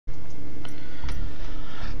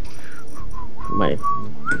my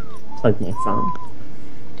phone.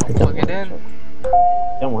 Plug it in.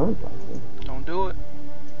 Don't want to plug it in. Don't do it.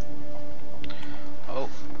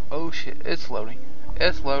 Oh shit! It's loading.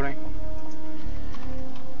 It's loading.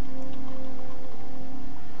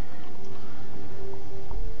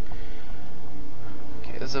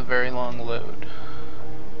 Okay, this is a very long load.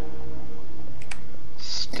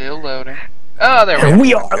 Still loading. Oh, there we go. And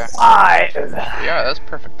we are live! Yeah, that's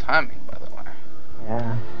perfect timing, by the way.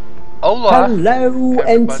 Yeah. Hola! Hello,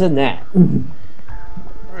 everybody. internet! We're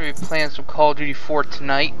gonna be playing some Call of Duty 4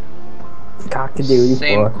 tonight. Cock-a-doodle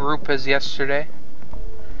Same 4. group as yesterday.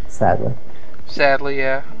 Sadly. Sadly,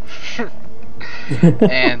 yeah.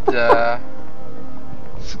 And,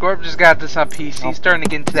 Scorp just got this on PC. He's starting to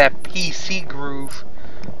get into that PC groove.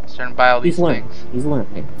 Starting to buy all these things. He's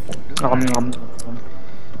learning.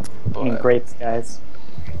 Eating grapes, guys.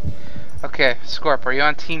 Okay, Scorp, are you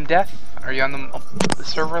on Team Death? Are you on the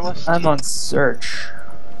server list? I'm on search.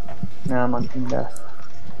 No, I'm on Team Death.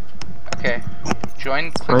 Okay, click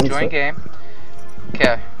join game.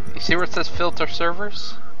 Okay, you see where it says filter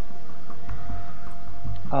servers?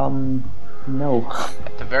 No.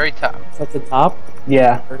 At the very top. Is that the top?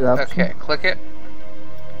 Yeah. Okay, click it.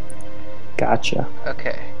 Gotcha.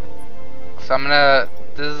 Okay. So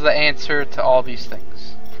this is the answer to all these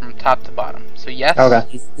things, from top to bottom. So yes?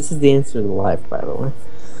 Okay. This is the answer to life, by the way.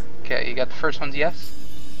 Okay, you got the first one's yes?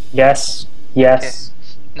 Yes. Yes.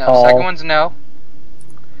 Okay. No, All. second one's no.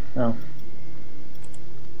 No.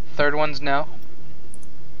 Third one's no.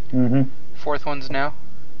 Mm-hmm. Fourth one's no.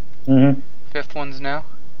 Mm-hmm. Fifth one's no.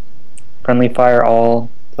 Friendly fire all.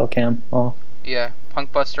 Kill cam all. Yeah.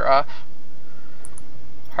 Punk Buster off.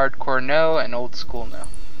 Hardcore no, and old school no.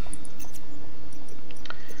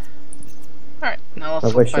 Alright, now let's I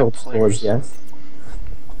look wish by old school players. was yes.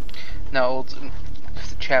 No, if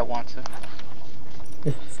the chat wants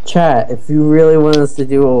it. Chat, if you really want us to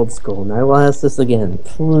do old school, and I will ask this again,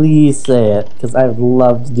 please say it, because I would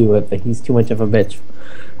love to do it, but he's too much of a bitch.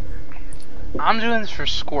 I'm doing this for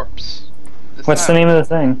Scorps. What's the name of the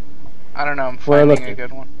thing? I don't know, I'm Where finding a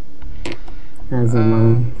good one. As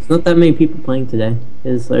it's not that many people playing today.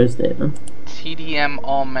 It is Thursday, though. TDM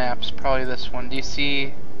all maps, probably this one. Do you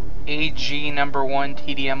see AG number 1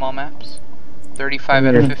 TDM all maps? 35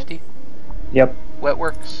 out of 50? Yep.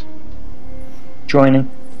 Wetworks? Joining.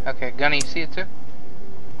 Okay, Gunny, you see it too?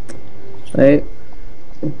 Right.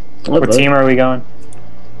 What team are we going?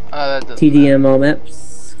 That doesn't TDM all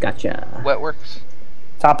maps. Gotcha. matter. Wetworks?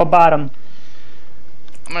 Top or bottom?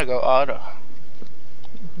 I'm gonna go auto.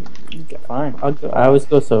 Fine. I always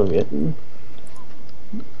go Soviet.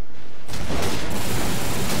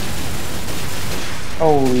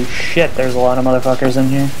 Holy shit, there's a lot of motherfuckers in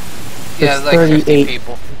here. Yeah, It's like 50 38.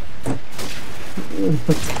 people.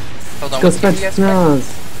 Hold on, Go what team do you guys play?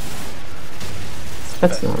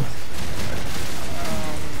 Spetsnaz.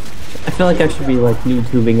 I feel like I should be like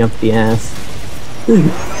YouTubing up the ass.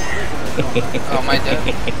 Oh, my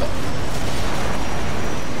dad.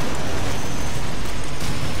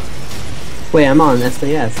 Wait, I'm on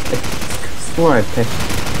SAS. I swore I picked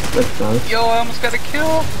Spetsnaz. Yo, I almost got a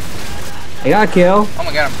kill! I got a kill. Oh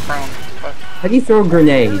my god, I'm prone. Fuck. How do you throw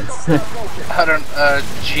grenades? I don't,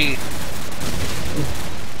 G.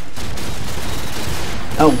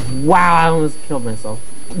 Oh wow, I almost killed myself.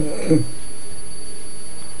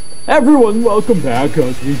 Everyone, welcome back.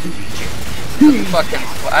 Fucking,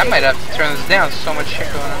 I might have to turn this down, so much shit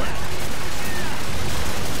going on.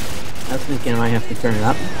 I was thinking I might have to turn it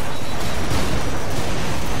up.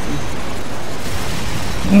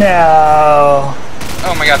 No.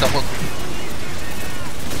 Oh my god, the whole...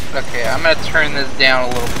 Okay, I'm gonna turn this down a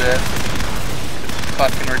little bit. It's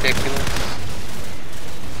fucking ridiculous.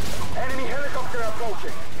 Enemy helicopter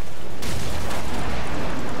approaching.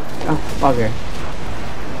 Oh, bugger.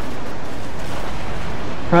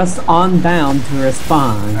 Press on bound to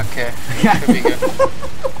respond. Okay, should be good.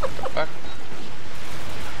 Fuck.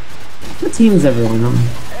 What team is everyone on?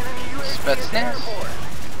 Spetsnaz?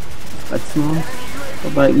 Spetsnaz?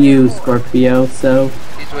 What about you, Scorpio? So,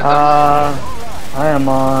 He's with us. I am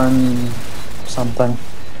on something.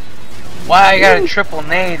 Why I got a triple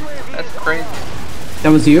nade? That's crazy. that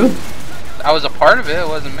was you? I was a part of it, it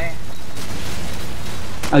wasn't me.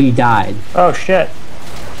 Oh, you died. Oh shit.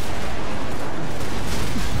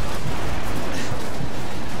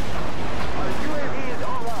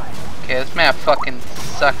 Okay, this map fucking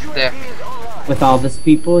sucks dick. With all this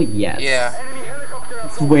people? Yes. Yeah.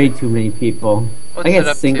 It's way too many people. What's I it get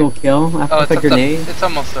up a single to? kill after Oh, a grenade. It's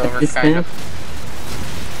almost over, This kind map? of.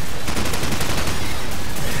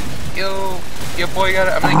 Yo, boy, got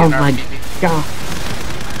it. I'm gonna Oh get an my RPG. god.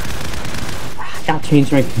 gotta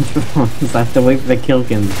change my controls. I have to wait for the kill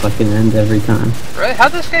cam to fucking end every time. Really?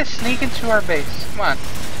 How'd this guy sneak into our base? Come on.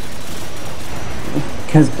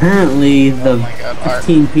 Because apparently the my God, Art.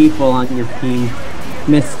 15 people on your team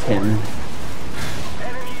missed him.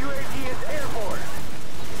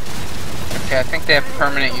 Okay, I think they have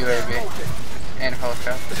permanent UAV and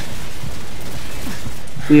helicopter.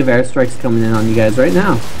 We have airstrikes coming in on you guys right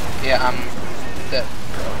now. Yeah, I'm dead.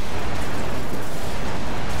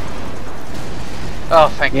 Oh,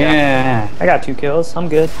 thank you. Yeah. I got 2 kills. I'm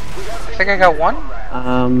good. I think I got 1.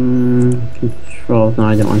 Control. No,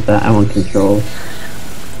 I don't want that. I want control.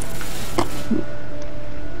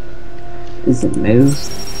 Is it move?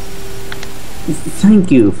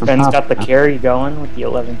 Thank you for Ben's got popping the up. carry going with the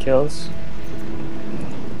 11 kills.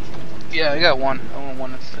 Yeah, I got 1. I want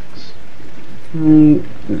 1 and 6.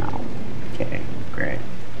 No. Okay, great.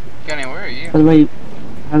 Gunny, where are you?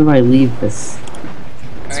 How do I leave this I think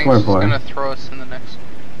it's just scoreboard? gonna throw us in the next one.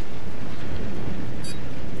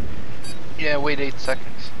 Yeah, wait 8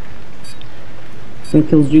 seconds. How many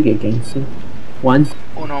kills did you get, Gangsta? 1?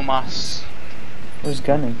 Uno mas. Who's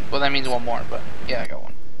gunning? Well, that means 1 more, but yeah, I got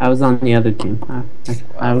 1. I was on the other team. God,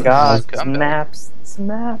 I'm maps.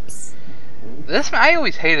 Maps. This I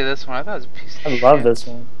always hated this one. I thought it was a piece of I shit. love this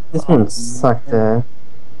one. This one sucked. Auto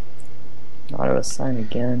assign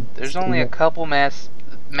again. There's only a couple maps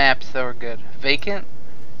that were good. Vacant.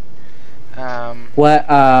 What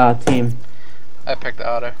team? I picked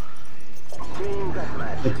auto.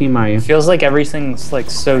 What team are you? Feels like everything's like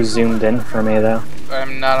so zoomed in for me though.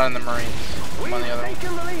 I'm not on the Marines. I'm on the other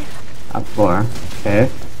one. Up 4. Okay.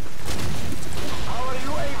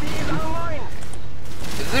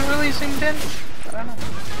 Is it really zoomed in? I don't know.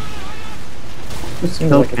 Just Seems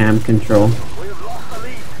kill like cam control.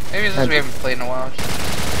 Maybe it's just we haven't played in a while.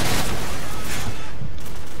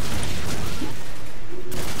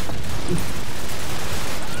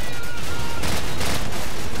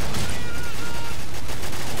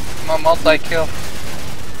 Come on, multi-kill.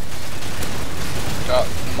 Oh,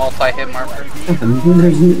 multi-hit marker.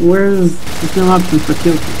 There's no option for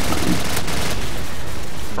kill cam.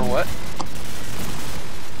 For what?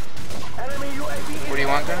 What do you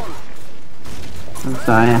want, guys? I'm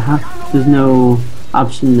sorry, there's no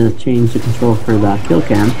option to change the control for the kill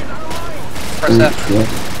cam. Press F.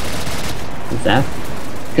 What's that?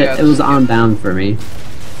 Yeah, It was on bound for me.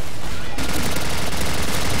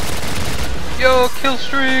 Yo, kill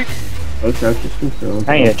streak! Okay, control.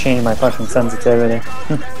 I need to change my fucking sensitivity.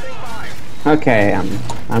 Okay,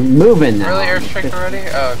 I'm moving now. Really, airstrike already?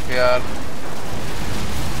 Oh god.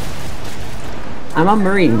 I'm on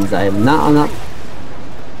Marines. I am not on up.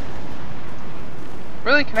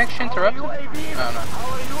 Really, connection interrupted? Oh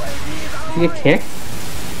no. Did you get kicked?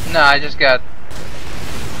 No, I just got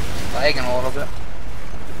lagging a little bit.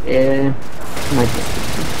 Yeah. Might just.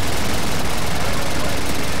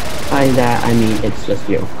 By that, I mean it's just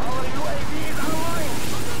you.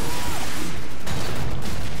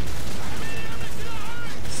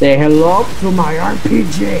 Say hello to my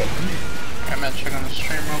RPG. I'm gonna check on the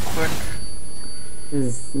stream real quick.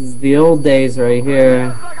 This is the old days right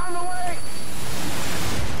here.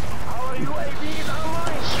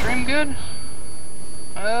 Stream good?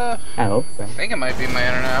 I hope so. I think it might be my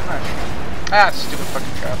internet. I'm not sure. Ah, stupid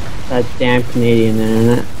fucking traffic. That damn Canadian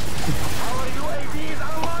internet.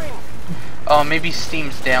 Oh, maybe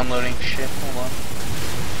Steam's downloading shit. Hold on.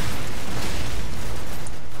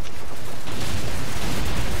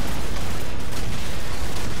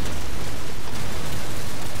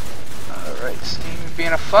 Alright, Steam, you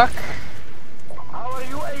being a fuck? No,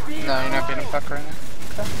 you're not being a fuck right now.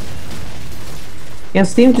 Okay. Yeah,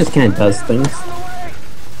 Steam just kind of does things.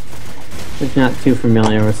 If not too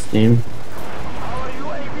familiar with Steam.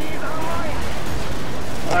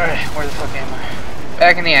 Alright, where the fuck am I?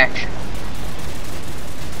 Back in the action.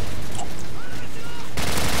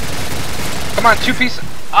 Come on, 2 pieces.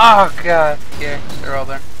 Oh god. Yeah, they're all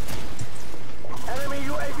there.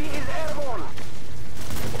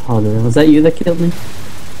 Hold on, was that you that killed me?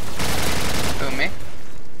 Who, me?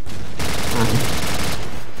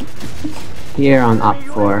 Here on Op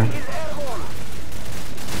 4.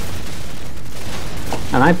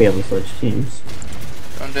 I might be able to switch teams.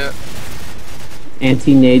 Don't do it.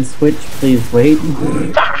 Anti-nade switch, please wait.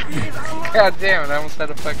 God damn it, I almost had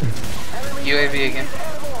a fucking UAV again.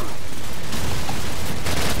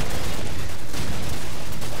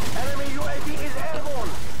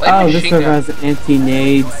 Oh, this one has an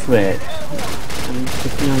anti-nade switch. I'm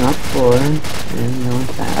clicking on Op 4. And no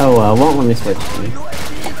one's that. Oh well, won't let me switch teams.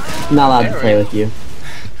 I'm not allowed to play with you.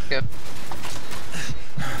 Yep.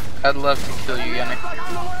 I'd love to kill you, Yannick.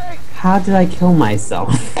 How did I kill myself?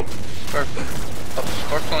 Perfect.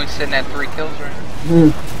 Scorp's only sitting at 3 kills right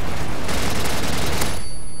now.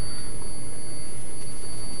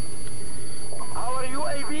 Our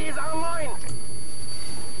UAV is online.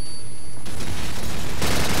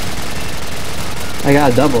 I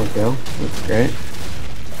got a double kill. That's great.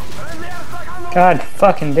 God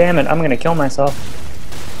fucking damn it, I'm gonna kill myself.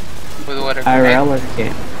 With what? IRL or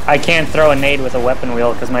game? I can't throw a nade with a weapon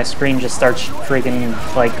wheel because my screen just starts freaking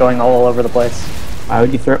like going all over the place. Why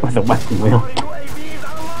would you throw it with a weapon wheel? UAV is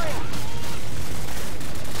online.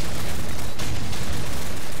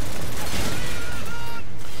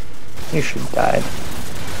 You should have died.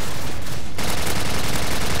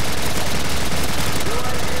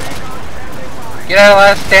 Get out of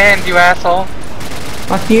last stand, you asshole.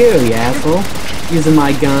 Fuck you asshole. Using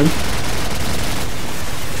my gun.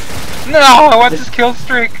 No, I want this kill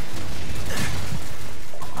streak.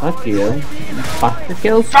 Fuck you. Fuck your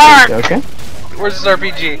kills. Fuck! Okay. Where's this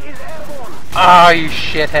RPG? Oh, you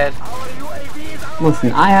shithead.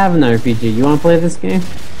 Listen, I have an RPG. You wanna play this game?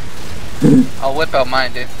 I'll whip out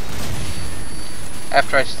mine, dude.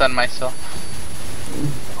 After I stun myself.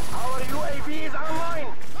 Our UAV is online.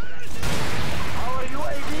 Our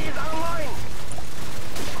UAV is online.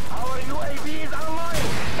 Our UAV is online.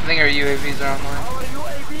 I think our UAVs are online. Our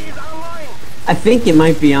UAV is online. I think it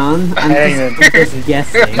might be on. I'm just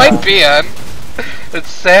guessing. It might be on. It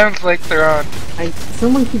sounds like they're on.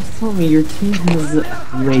 Someone keeps telling me your team has a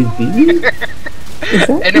UAV?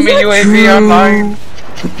 Enemy UAV online.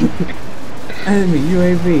 Enemy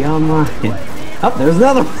UAV online. Oh, there's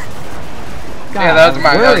another one. God, Yeah, that was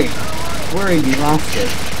mine. Worried you lost it.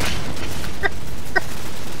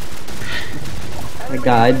 My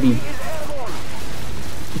God, I'd be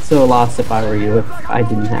so lost if I were you if I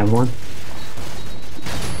didn't have one.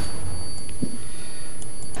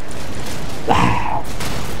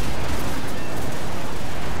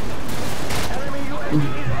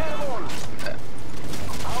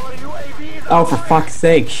 Oh, for fuck's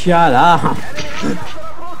sake, shut up! I'm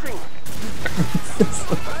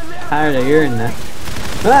so tired of hearing that.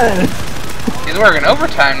 He's working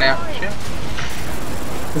overtime now. Shit.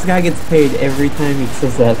 This guy gets paid every time he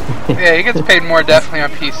says that. Yeah, he gets paid more definitely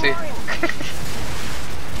on PC.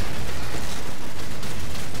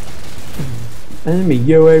 Enemy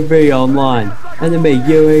UAV online. Enemy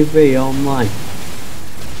UAV online.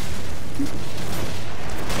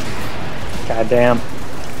 God damn.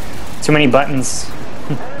 Too many buttons.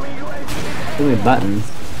 Too many buttons.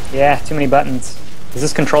 Yeah, too many buttons. Is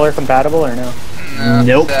this controller compatible or no? No,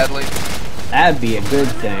 Nope. sadly. That'd be a good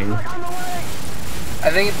thing. I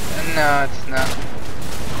think no, it's not.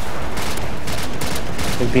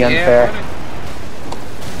 It'd be unfair.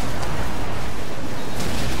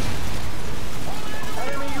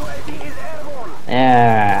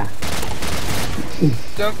 Yeah.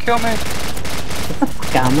 Don't kill me.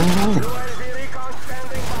 Got my hand.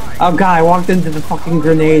 Oh god, I walked into the fucking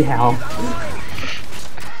grenade hell.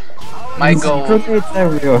 My There's goal. grenades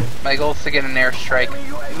everywhere. My goal is to get an airstrike,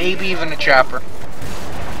 maybe even a chopper.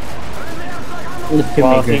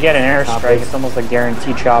 Well, if you get an airstrike, it's almost a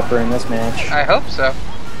guaranteed chopper in this match. I hope so.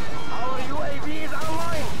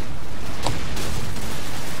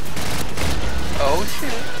 Oh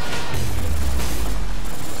shit.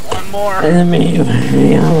 One more. Enemy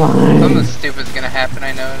alive. Something stupid's gonna happen,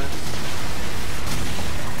 I know it is.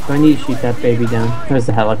 Do I need to shoot that baby down? There's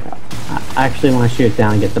the helicopter. I actually want to shoot it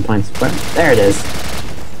down and get the points. There it is.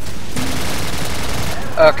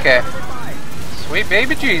 Okay. Sweet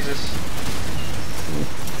baby Jesus.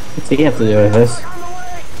 What's he have to do with this?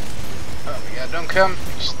 Oh my god, don't come.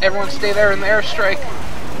 Just everyone stay there in the airstrike.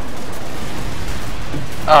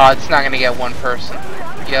 Oh, it's not gonna get one person.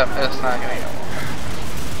 Yep, it's not gonna get one.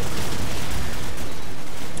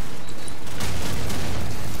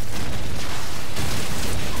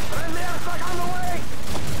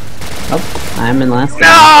 Oh, I'm in last.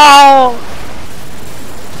 No!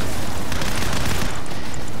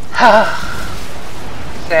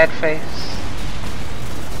 Sad face.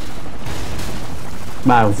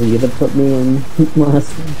 Wow, was you that put me in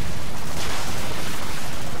last one?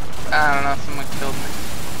 I don't know, someone killed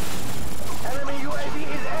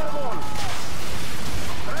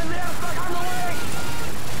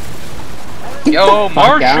me. Yo,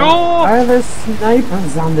 Marshall! Why are there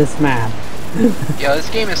snipers on this map? Yo, this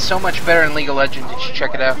game is so much better than League of Legends. You should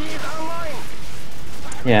check it out.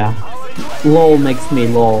 Yeah. LOL makes me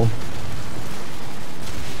lol.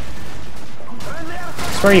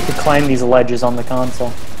 I swear you could climb these ledges on the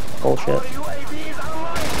console. Bullshit.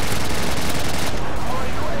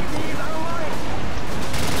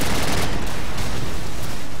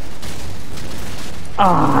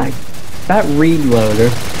 Ah, that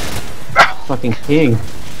reloader. fucking king.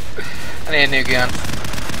 I need a new gun.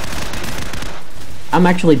 I'm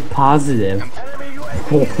actually positive. Enemy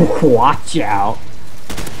UAV. Watch out.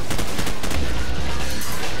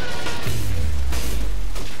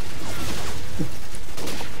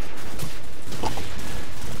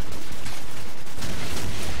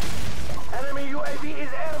 Enemy UAV is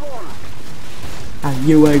airborne. A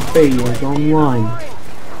UAV is online.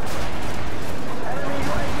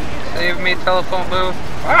 Save me, telephone booth.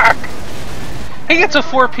 Fuck! He gets a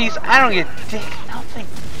 4-piece. I don't get dick. Nothing.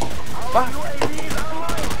 Fuck. UAV is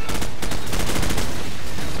online.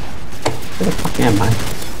 Where the fuck am I?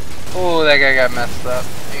 Oh, that guy got messed up.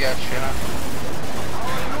 He got shit on.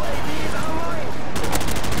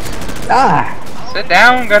 Ah! Sit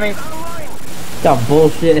down, Gunny. Got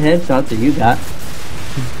bullshit headshots that you got.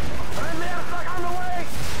 Friendly airstrike on the way.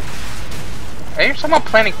 I hear someone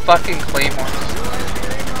planting fucking claymores.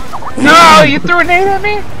 No, you threw a nade at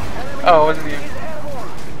me? Oh, it wasn't you.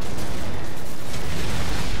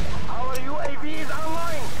 Our UAV is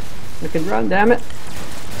online. I can run, damn it.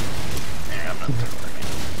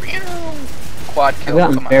 Quad I've kill,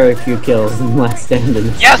 gotten come on. very few kills in the last stand.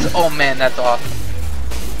 Yes! Oh man, that's awesome.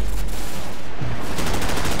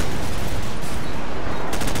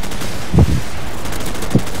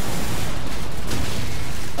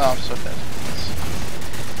 Oh, I'm so dead.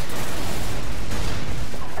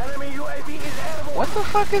 Enemy UAV is airborne. What the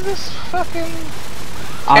fuck is this fucking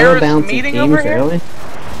Auto terrorist bouncy meeting teams, over here? really?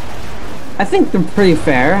 I think they're pretty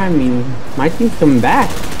fair. I mean, my team's coming back.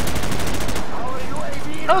 Our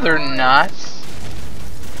UAV is No, they're not.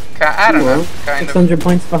 I don't know, kind of. 600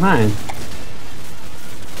 points behind.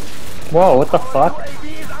 Whoa, what the fuck?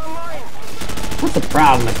 UAV is online. What's the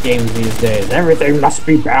problem with games these days? Everything must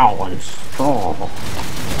be balanced. Oh.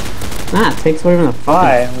 Nah, it takes away from the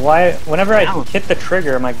fun. Why? Whenever I Ow. hit the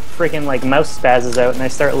trigger, my freaking like mouse spazzes out and I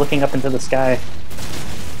start looking up into the sky.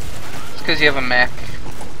 It's because you have a Mac.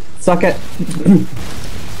 Suck it.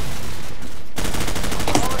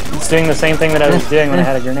 It's doing the same thing that I was doing when I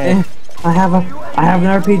had a grenade. I have an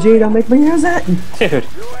RPG. Don't make me use it. Dude,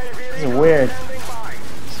 this is weird.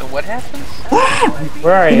 So what happens?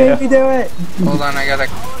 Where are You you? made me do it. Hold on, I gotta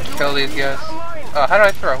kill these guys. Oh, how do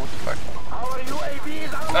I throw? What the fuck? Our UAV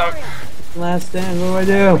is online. Oh, Last stand. What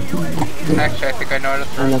do I do? actually, I think I know how to I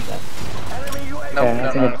throw. love that. Enemy UAV Nope,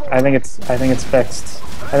 Yeah, no. I think it's fixed.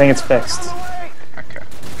 I think it's fixed. Okay.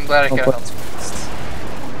 I'm glad I could Hopefully help. it's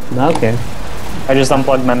fixed. Okay. I just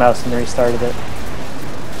unplugged my mouse and restarted it.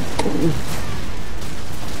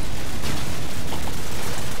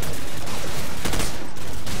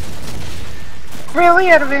 Really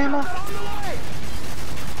out of ammo?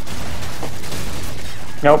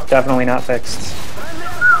 Nope, definitely not fixed.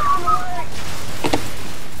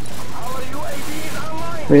 Our UAV is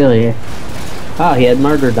online. Really? Oh, he had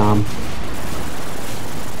Murderdom.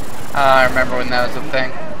 I remember when that was a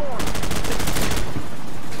thing.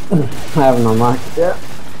 I haven't unlocked it yet.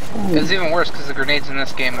 It was even worse because the grenades in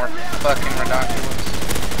this game were fucking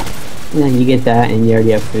redonkulous. And then you get that, and you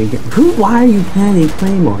already have 3. Why are you planning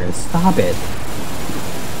claymores? Stop it.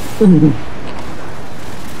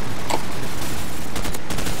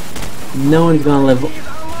 No one's gonna live.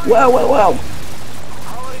 Whoa, whoa, whoa!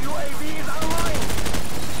 Our UAV is online.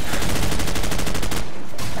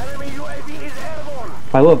 Enemy UAV is airborne.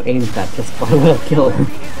 If I would have aimed that pistol, I would have killed him. Is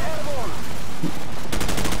airborne.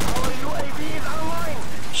 Our UAV is online.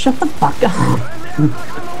 Shut the fuck up!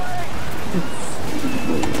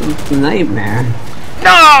 It's a nightmare.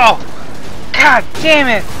 No! God damn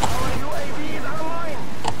it! Our UAV is online.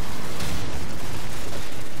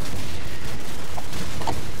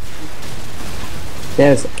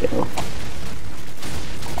 There's a kill.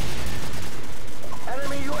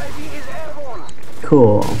 Enemy UAV is airborne.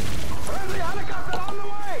 Cool. Friendly helicopter on the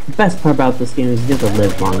way. The best part about this game is you have to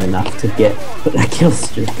live long enough to get that kill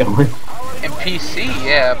streak going. In PC,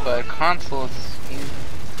 yeah, but console is easy.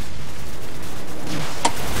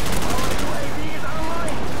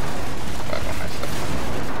 Fuck, I messed up.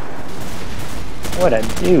 What a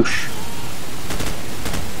douche.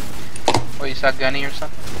 What, you saw Gunny or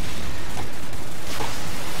something?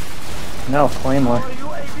 No, Claymore. Our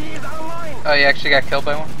UAV is online. Oh, you actually got killed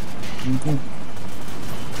by one?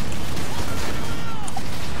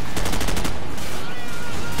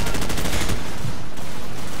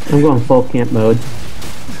 I'm going full camp mode.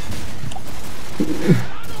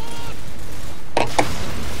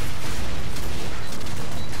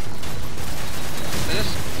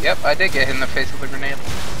 Yep, I did get hit in the face with a grenade.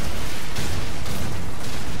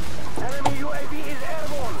 Enemy UAV is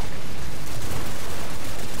airborne.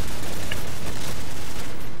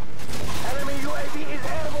 Enemy UAV is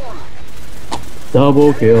airborne.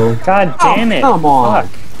 Double kill. God damn it! Come on.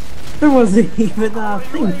 Fuck. There wasn't even a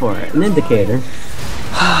thing for it, an indicator.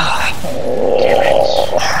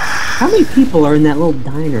 How many people are in that little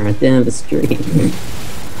diner at the end of the street?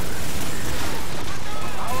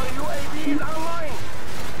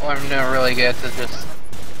 Well, I'm doing really good to just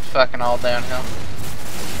fucking all downhill.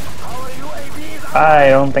 I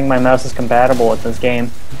don't think my mouse is compatible with this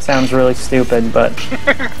game. It sounds really stupid, but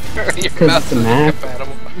Your Because mouse it's a is Mac.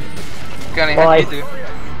 incompatible. Gunny, Well, how'd you do?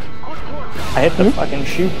 I hit the fucking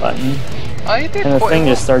shoot button, Oh, you did and the quite thing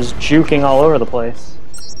well. just starts juking all over the place.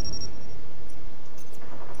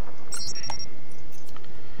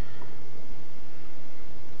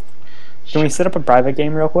 Can we set up a private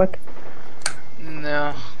game real quick?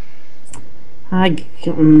 No.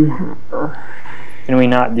 Can we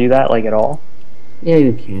not do that, like, at all? Yeah,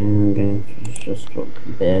 you can. It's just a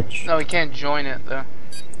bitch. No, we can't join it, though.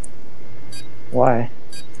 Why?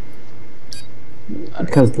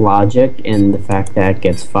 Because logic and the fact that it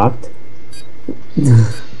gets fucked.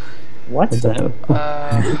 What? Is that?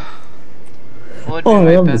 Would Oh, be I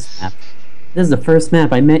my love best. this map. This is the first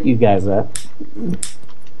map I met you guys at.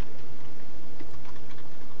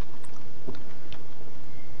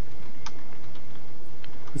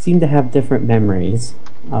 We seem to have different memories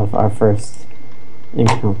of our first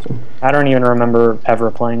encounter. I don't even remember ever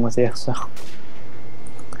playing with you, so...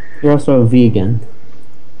 You're also a vegan.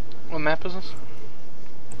 What map is this?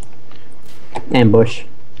 Ambush.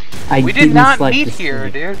 We did didn't not select meet the here,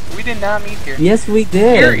 street. dude. We did not meet here. Yes, we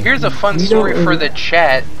did. Here's a fun You story don't- for the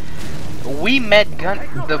chat. We met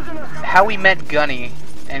how we met Gunny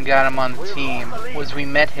and got him on the team was we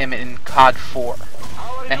met him in COD 4.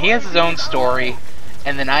 Now he has his own story,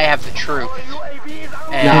 and then I have the truth.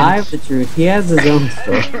 And No, I have the truth. He has his own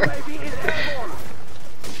story.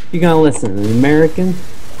 You gonna listen? An American?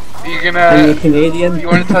 you Are you a gonna Canadian? you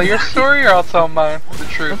want to tell your story, or I'll tell mine. The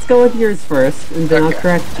truth. Let's go with yours first, and then I'll Okay.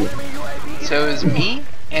 correct you. So it was me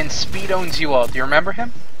and Speed Owns You All. Do you remember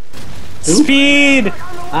him? Speed!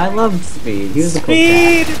 I loved Speed. He was a cool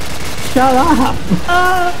Speed! cat. Shut up!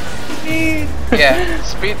 Speed! Yeah,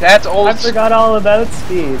 Speed. That's I old. forgot all about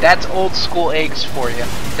Speed. That's old school eggs for you.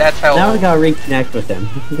 That's how. Now we old. gotta reconnect with him.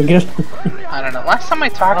 I don't know. Last time I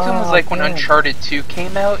talked to him was Oh, like when man. Uncharted 2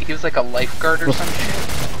 came out. He was like a lifeguard or some shit.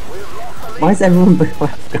 Why is everyone but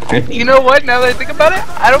left? You know what? Now that I think about it,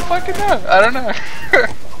 I don't fucking know. I don't know.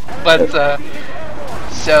 But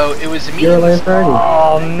so it was me. You're a lifeguard?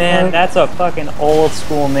 Oh man, that's a fucking old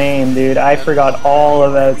school name, dude. I forgot all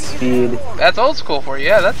about Speed. That's old school for you.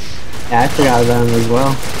 Yeah, that's. Yeah, I forgot about him as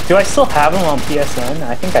well. Do I still have him on PSN?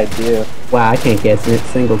 I think I do. Wow, I can't get a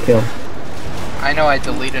single kill. I know I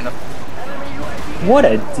deleted him. What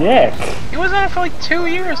a dick. He was on it for like 2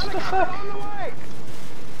 years. What the fuck?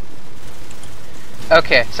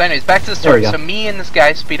 Okay, so anyways, back to the There we story. go. So me and this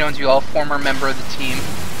guy, Speed Owns You All, former member of the team.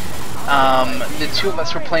 The two of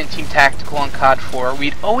us were playing Team Tactical on COD 4.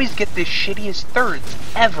 We'd always get the shittiest thirds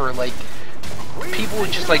ever. Like, people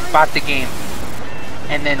would just like bot the game.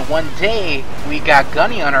 And then one day, we got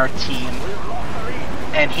Gunny on our team,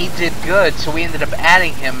 and he did good, so we ended up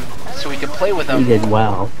adding him so we could play with him. He did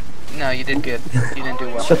well. No, you did good. You didn't do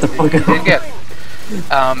well. Shut the fuck You up. did good.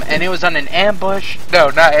 And it was on an ambush. No,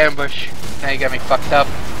 not ambush. Now you got me fucked up.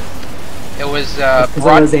 It was Because it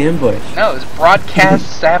was ambush. no, it was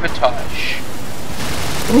broadcast sabotage.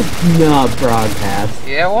 It was not broadcast.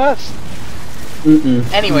 Yeah, it was.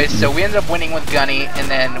 Anyways, so we ended up winning with Gunny, and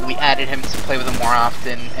then we added him to play with him more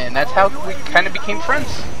often, and that's how we kind of became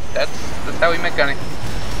friends. That's how we met Gunny.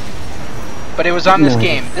 But it was on this Nice.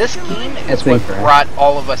 game. This game is That's what incorrect. brought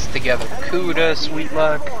all of us together. Kuda, Sweet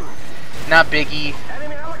Luck, not Biggie.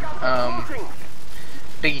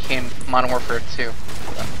 Biggie came Modern Warfare 2.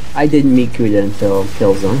 I didn't meet Kuda until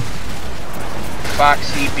Killzone.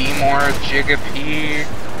 Foxy, B-More, Jigga P,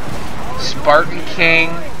 Spartan King,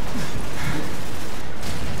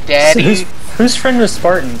 Daddy. So whose friend was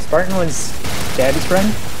Spartan? Spartan was Daddy's friend?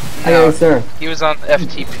 No, Hey, sir. he was on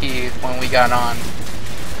FTP when we got on,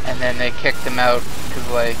 and then they kicked him out because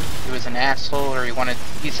like he was an asshole, or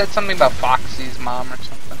he said something about Foxy's mom or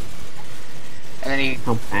something, and then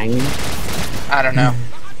I'm hanging. I don't know,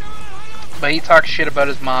 but he talked shit about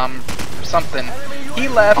his mom or something. He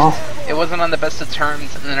left. Oh. It wasn't on the best of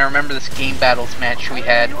terms, and then I remember this game battles match we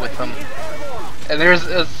had with him, and it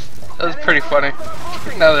was pretty funny.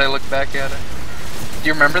 Now that I look back at it, do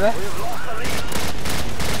you remember that?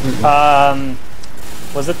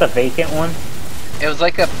 Was it the vacant one? It was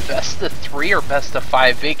like a best of 3 or best of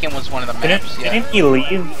 5. Vacant was one of the maps. Yeah. Didn't he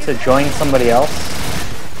leave to join somebody else?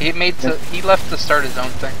 He left to start his own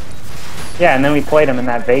thing. Yeah, and then we played him in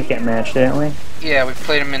that vacant match, didn't we? Yeah, we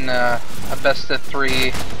played him in a best of 3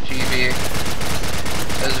 GB.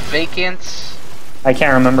 It was Vacant. I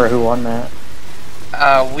can't remember who won that.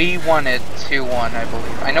 We won it 2-1, I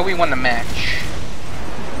believe. I know we won the match.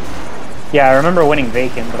 Yeah, I remember winning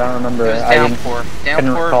Vacant, but I don't remember. It was Downpour.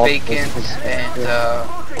 Downpour, Vacant, and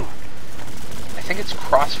I think it's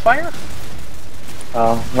Crossfire?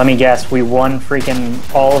 Oh, let me guess. We won freaking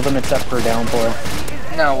all of them except for Downpour.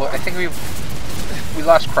 No, I think we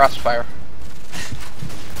lost Crossfire.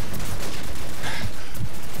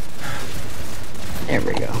 There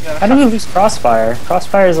we go. How do we lose Crossfire?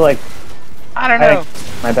 Crossfire is like... I don't know.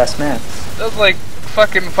 My best match. That was like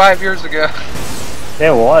fucking 5 years ago.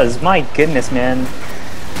 It was. My goodness, man.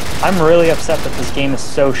 I'm really upset that this game is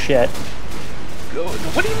so shit.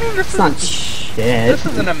 What do you mean this It's is... not shit. This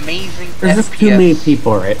is an amazing There's FPS. just too many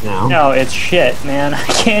people right now. No, it's shit, man. I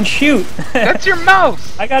can't shoot. That's your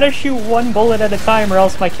mouse! I gotta shoot one bullet at a time or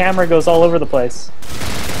else my camera goes all over the place.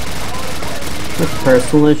 It's a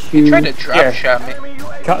personal issue. You tried to drop shot me.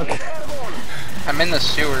 Co- I'm in the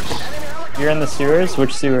sewers. You're in the sewers?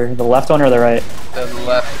 Which sewer? The left one or the right? The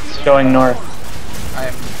left. Going north.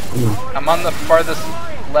 I'm on the farthest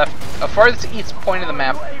left, farthest east point of the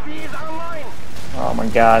map. Oh my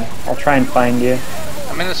god. I'll try and find you.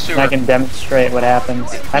 I'm in the sewer. I can demonstrate what happens.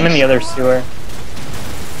 I'm in the other sewer.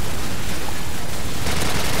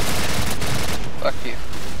 Fuck you.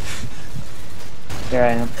 Here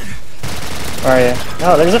I am. Where are you?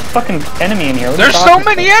 Oh, there's a fucking enemy in here. What are you There's so talking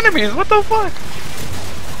many about? enemies. What the fuck?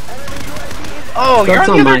 Oh, you're That's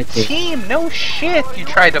on the on other my team. team. No shit. You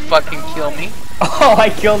tried to fucking kill me. Oh, I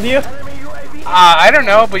killed you? I don't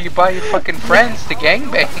know, but you brought your fucking friends to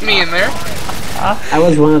gangbang me in there. I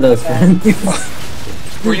was one of those friends.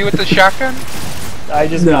 Were you with the shotgun? I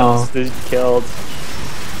just No. got killed.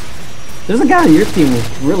 There's a guy on your team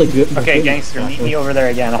who's really good. Okay, gangster, meet me over there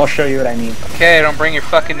again. I'll show you what I mean. Okay, don't bring your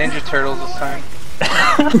fucking Ninja Turtles this time.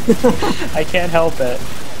 I can't help it.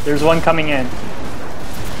 There's one coming in.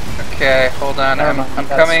 Okay, hold on. Never mind, I'm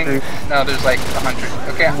that's coming. screwed. No, there's like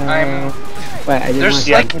 100. Okay, I'm. Wait, I didn't There's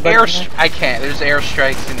want like to- air. I can't. There's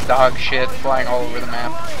airstrikes and dog shit flying all over the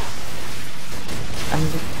map.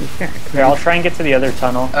 Here, I'll try and get to the other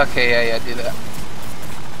tunnel. Okay, yeah, do that.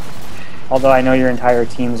 Although I know your entire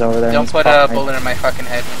team's over there. and Don't it's put a fucking- bullet in my fucking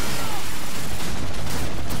head.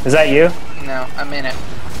 Is that you? No, I'm in it.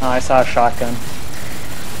 Oh, I saw a shotgun.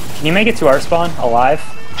 Can you make it to our spawn alive?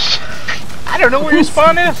 I don't know where your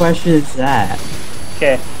spawn What is. question is that?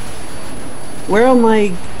 Okay. We're on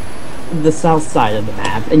like the south side of the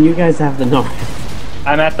map, and you guys have the north.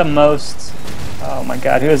 I'm at the most. Oh my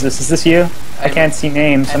god, who is this? Is this you? I I'm- can't see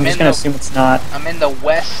names. I'm I'm just in gonna the- assume it's not. I'm in the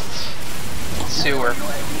west sewer.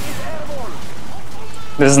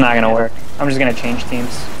 This is not gonna work. I'm just gonna change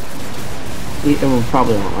teams. It will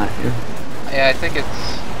probably won't let you. Yeah, I think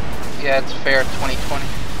it's. Yeah, it's fair. 2020.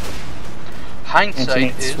 Hindsight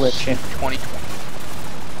Internet is switching. 2020.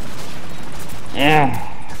 Yeah,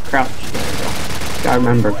 crouch. There we go. Gotta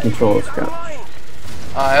remember, control is crouch.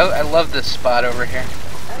 I love this spot over here.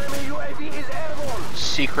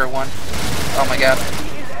 Secret one. Oh my god.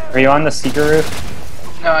 Are you on the secret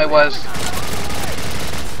roof? No, I was.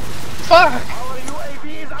 Fuck!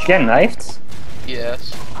 Did you get knifed?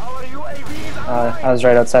 Yes. I was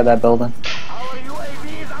right outside that building.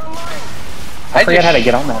 I forget how to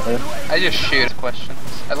get on that roof. I just shoot questions.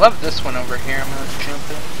 I love this one over here. I'm gonna jump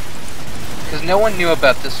in. Because no one knew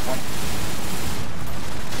about this one.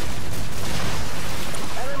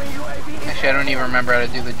 Actually, I don't even remember how to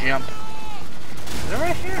do the jump. Is it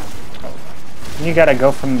right here? Oh. You gotta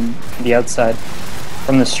go from the outside.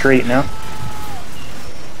 From the street, no?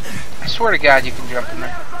 I swear to God, you can jump in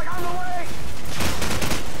there.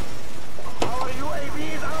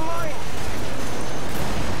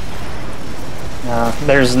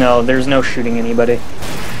 There's no shooting anybody.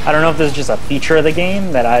 I don't know if this is just a feature of the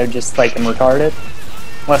game that I just like am retarded.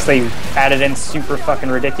 Unless they added in super fucking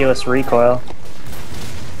ridiculous recoil.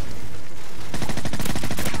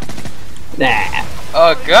 Nah.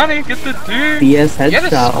 Gunny, get the dude! BS Get a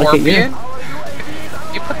headshot. Look at scorpion!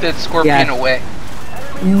 you. You put that scorpion Yeah. away.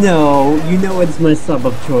 No, you know it's my sub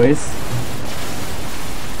of choice.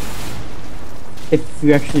 If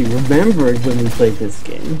you actually remembered when we played this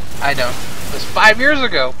game. I don't. It was 5 years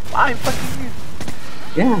ago. 5 fucking years.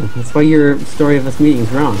 Yeah, that's why your story of us meeting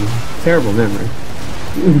is wrong. Terrible memory.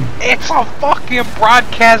 It's a fucking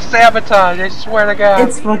broadcast sabotage, I swear to God.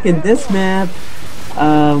 It's fucking this map.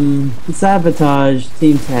 Sabotage,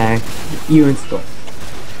 TeamxEggS, you and Scorp.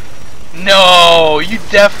 No, you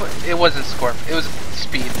definitely. It wasn't Scorp. It was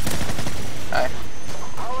Speed. Alright.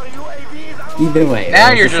 Either way.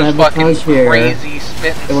 Now it you're was a just fucking sabotage here. crazy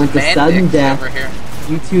spitting It went to sudden semantics death. over here.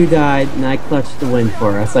 You two died, and I clutched the win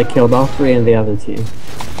for us. I killed all three on the other team.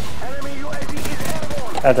 Enemy UAV is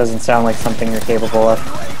airborne. That doesn't sound like something you're capable of.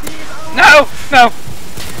 No! No!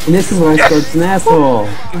 And this is why Scorp's an asshole.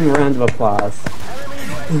 Give him a round of applause.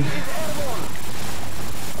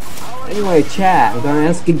 Anyway, chat, I'm gonna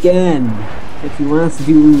ask again if you want us to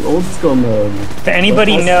do old school mode. If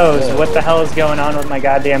anybody knows what the hell is going on with my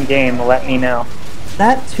goddamn game, let me know.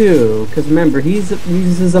 That too, because remember, he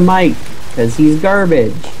uses a mic, because he's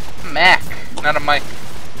garbage. Mac, not a mic.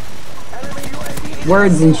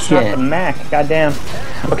 Words and Not the shit. Mac, goddamn.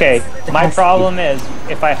 Okay, my problem is,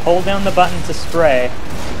 if I hold down the button to spray,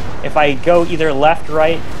 if I go either left,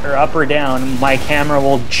 right, or up or down, my camera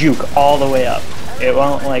will juke all the way up. It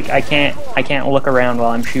won't, like, I can't look around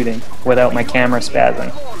while I'm shooting without my camera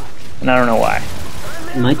spazzing. And I don't know why.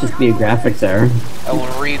 It might just be a graphics error. I will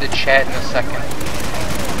read the chat in a second.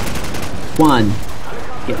 One.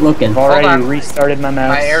 Get looking. I've Hold already on. restarted my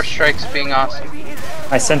mouse. My airstrike's being awesome.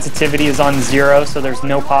 My sensitivity is on 0, so there's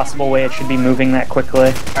no possible way it should be moving that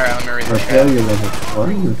quickly. Alright, let me read the Or chat. failure level 4.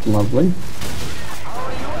 That's lovely.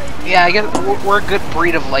 Yeah, I guess we're a good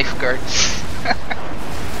breed of lifeguards.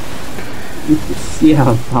 You can see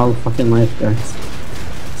how all the fucking lifeguards.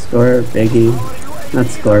 Scorp, Biggie. Not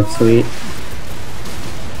Scorp, sweet.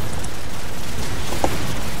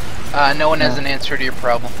 No one has an answer to your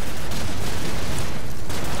problem.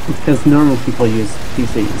 Because normal people use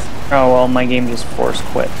PCs. Oh well, my game just force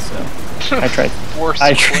quit, so I tried. Force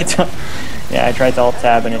I quit. tried to. Yeah, I tried to alt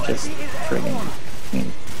tab and it just friggin'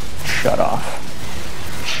 shut off.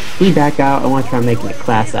 Can we back out? I want to try making a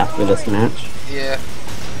class after this match. Yeah.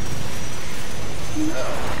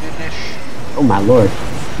 Oh, goodness. Oh my lord.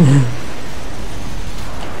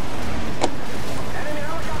 Enemy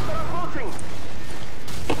helicopter approaching.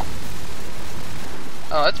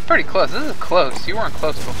 Oh, that's pretty close. This is close. You weren't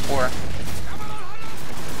close before. Our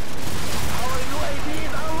UAV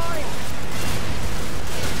is online.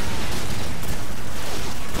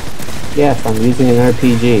 Yes, I'm using an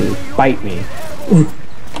RPG. Bite me.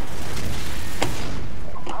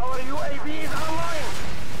 Our UAV is online.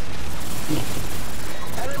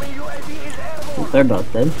 Enemy UAV is airborne. They're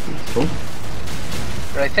both dead. That's cool.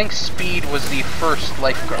 But I think Speed was the first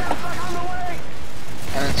lifeguard.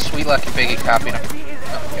 And then Sweet Luck and Biggie copied him.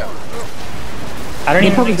 Oh, yeah. I don't You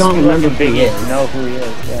even probably think don't Sweet Luck remember and who he Biggie is. know who he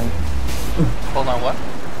is. Yeah. Hold on, what?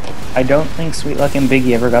 I don't think Sweet Luck and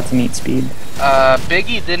Biggie ever got to meet Speed.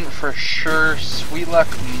 Biggie didn't for sure. Sweet Luck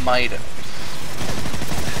might have.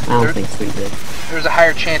 I don't think Sweet did. There's a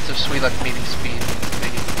higher chance of Sweet Luck meeting Speed than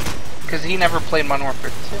Biggie. Because he never played Modern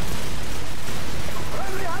Warfare 2.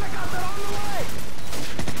 Friendly helicopter on the way.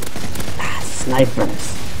 Ah,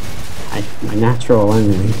 snipers. My natural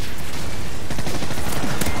enemy.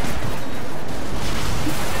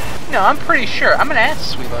 No, I'm pretty sure. I'm gonna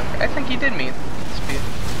ask Sweet Luck. I think he did meet Speed.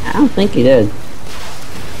 I don't think he did.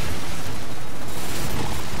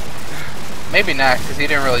 Maybe not, because he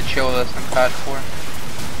didn't really chill with us in COD 4.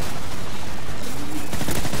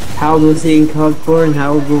 How old was he in COD 4 and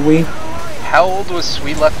how old were we? How old was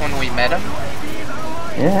Sweet Luck when we met him?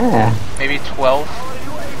 Yeah. Maybe 12?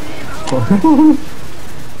 Enemy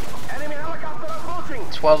helicopter approaching.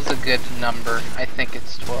 12's a good number. I think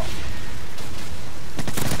it's 12.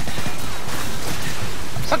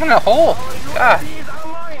 I'm stuck in a hole! God. UAV is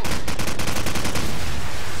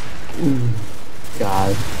online.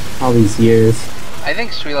 God. All these years. I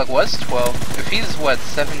think Sweet Luck was 12. If he's, what,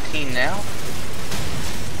 17 now?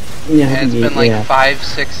 Yeah, And it's been like yeah.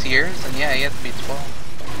 5-6 years, then yeah, he has to be 12.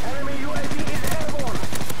 Enemy UAV is airborne.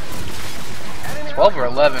 Enemy 12 or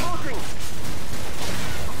 11. approaching.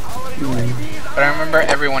 Our UAV is But I remember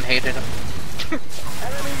everyone hated him. enemy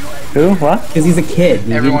UAV Who? What? Because he's a kid.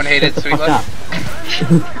 You Everyone need to hated shut the Sweet fuck Luck. up.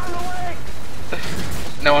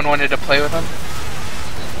 No one wanted to play with him?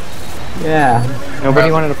 Yeah.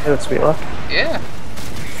 Nobody wanted to play with Sweet Luck? Yeah.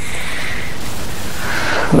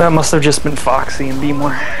 That must have just been Foxy and B More.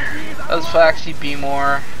 That was Foxy, B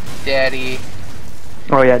More, Daddy.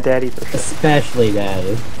 Oh yeah, Daddy for sure. Especially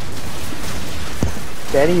Daddy.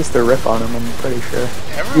 Daddy used to rip on him, I'm pretty sure.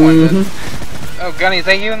 Everyone did. Oh, Gunny, is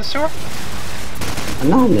that you in the sewer? I'm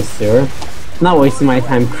not in the sewer. I'm not wasting my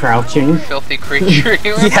time crouching. Filthy creature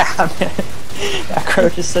you are. Yeah, man. That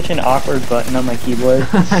crouch is such an awkward button on my keyboard.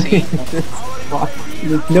 See?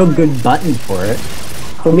 There's no good button for it.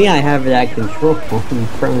 For me, I have it at control in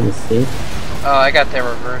prone, see? Oh, I got that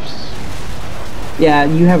reversed. Yeah,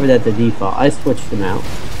 you have it at the default. I switched them out.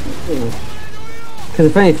 Because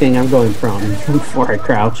if anything, I'm going prone before I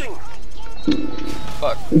crouch.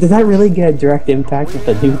 Fuck. Did that really get a direct impact with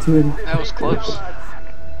the new tune? That was close.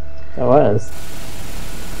 That was.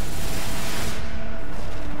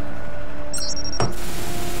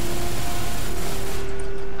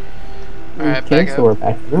 Okay, back so out. we're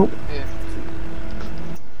back. Nope. Yeah.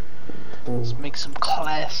 Let's make some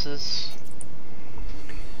classes.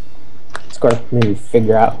 Scorp maybe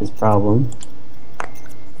figure out his problem.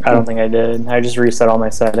 I don't think I did. I just reset all my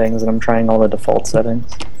settings and I'm trying all the default settings.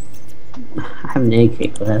 I have an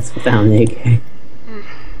AK class without an AK.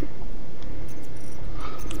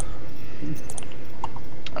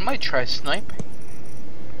 I might try sniping.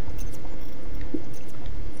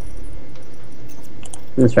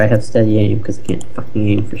 That's right, I have steady aim because I can't fucking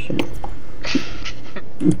aim for shit.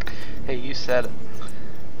 Hey, you said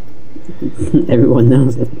it. Everyone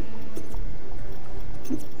knows it.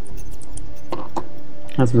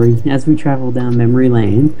 As we travel down memory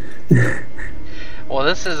lane. Well,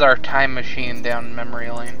 this is our time machine down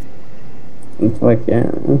memory lane. It's like,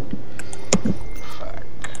 yeah. Fuck.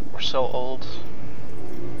 We're so old.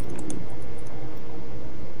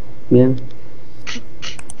 Yeah.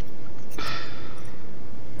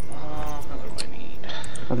 What do I need?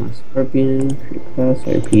 Got my Scorpion, Creep Class,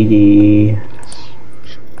 RPD.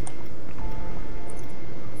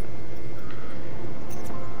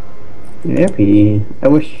 Yeah, RPD. I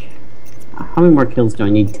wish. How many more kills do I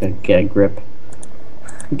need to get a grip?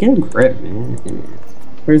 Get a grip, man.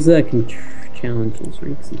 Where's the challenges?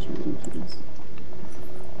 Ranks and challenges.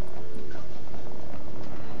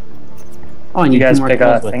 Oh, I need You guys two more pick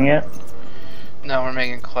kills a with thing yet? No, we're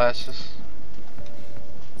making classes.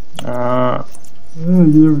 Oh, you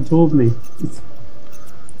never told me.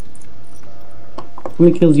 How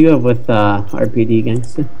many kills you have with RPD,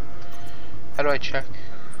 Gangsta? How do I check?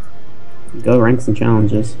 Go ranks and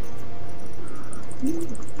challenges.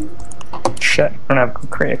 Shit, I don't have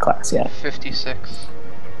create a class yet. 56.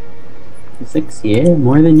 6, yeah,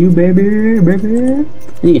 more than you, baby. I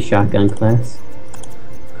need a shotgun class.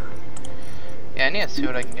 Yeah, I need to see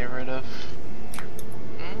what I can get rid of.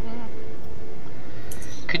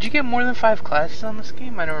 Could you get more than 5 classes on this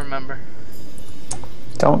game? I don't remember.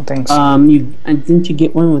 Don't think so. Didn't you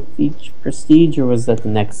get one with each prestige, or was that the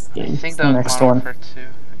next game? I think the that was next Modern one. Warfare 2.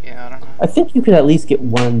 Yeah, I don't know. I think you could at least get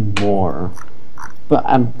one more, but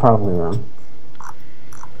I'm probably wrong.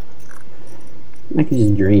 I can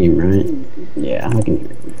just dream, right? Yeah, I can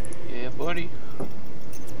dream. Yeah, buddy.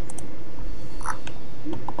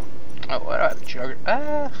 Oh, what do I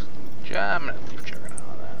have? Juggernaut? I'm gonna leave Juggernaut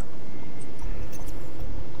on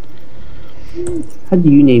that. How do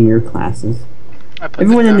you name your classes? I put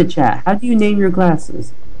Everyone in the gun. chat, how do you name your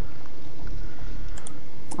classes?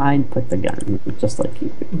 I put the gun, just like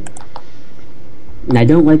you do. And I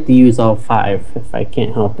don't like to use all 5 if I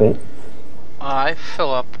can't help it. I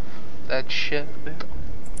fill up that shit, dude.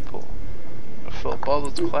 Cool. I fill up all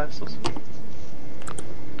those classes.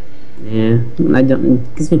 Yeah, I don't.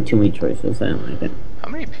 It gives me too many choices. I don't like it. How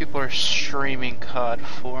many people are streaming COD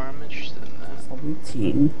for? I'm interested in that.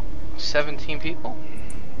 17. 17 people?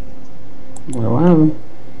 Well, wow. No,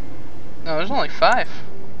 there's only 5.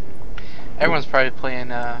 Everyone's probably playing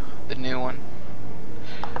the new one.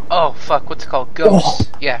 Oh, fuck, what's it called? Ghosts.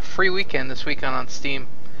 Oh. Yeah, free weekend this weekend on Steam.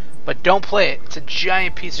 But don't play it. It's a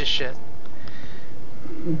giant piece of shit.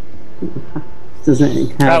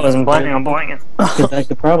 I wasn't planning on playing it. Because I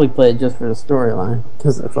could probably play it just for the storyline.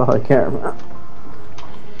 Because that's all I care about.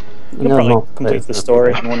 You could probably complete the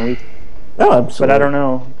story in 1 week. Oh, absolutely. But I don't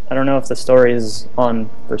know. I don't know if the story is on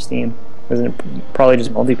for Steam. Isn't it probably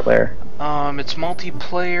just multiplayer? It's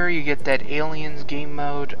multiplayer. You get that Aliens game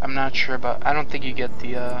mode. I'm not sure about. I don't think you get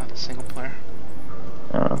the single player.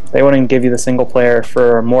 They wouldn't give you the single player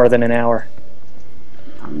for more than an hour.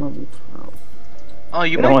 I'm level 12. Oh,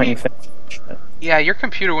 you They don't might want be. you finish it. Yeah, your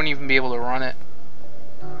computer wouldn't even be able to run it.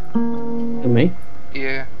 To me?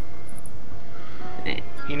 Yeah.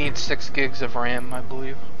 You need 6 gigs of RAM, I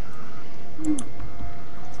believe.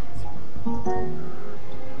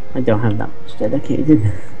 I don't have that much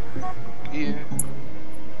dedicated. Yeah.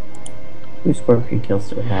 Whose Scorpion kills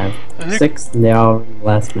do we have? I think- 6, and they all in the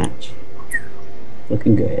last match.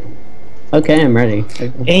 Looking good. Okay, I'm ready.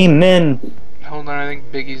 Amen. Hold on, I think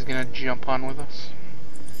Biggie's gonna jump on with us.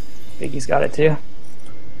 Biggie's got it too.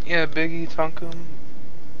 Yeah, Biggie, Tunkum.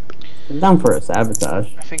 I'm down for a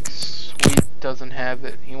sabotage. I think Sweet doesn't have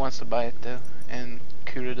it. He wants to buy it though, and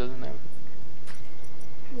Kuda doesn't have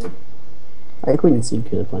it. I couldn't see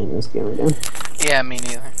Kuda playing this game again. Yeah, me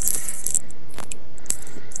neither.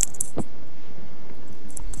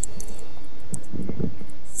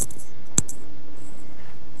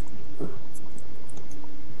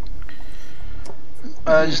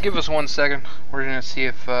 Just give us 1 second. We're gonna see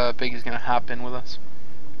if Biggie's gonna hop in with us.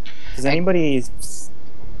 Does anybody?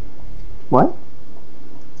 What?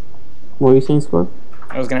 What were you saying, Scorp?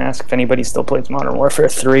 I was gonna ask if anybody still plays Modern Warfare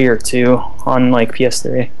 3 or 2 on like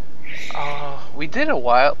PS3. We did a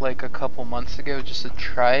while, like a couple months ago, just to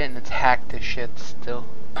try it, and it's hacked as shit still.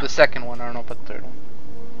 The second one, I don't know about the third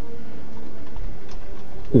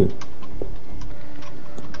one.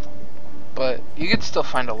 But you could still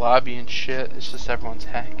find a lobby and shit, it's just everyone's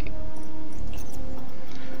hacking.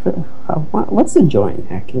 What's the join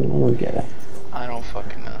hacking? I don't get it. I don't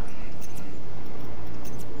fucking know.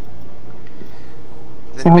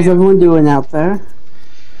 So how's everyone doing out there?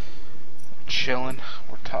 Chilling,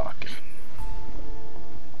 we're talking.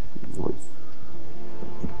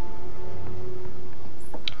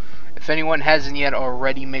 If anyone hasn't yet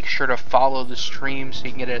already, make sure to follow the stream so you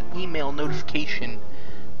can get an email notification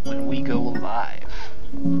when we go live.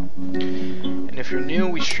 And if you're new,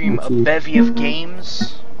 we stream a bevy of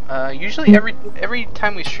games. Usually every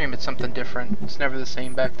time we stream it's something different. It's never the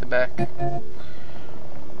same back to back.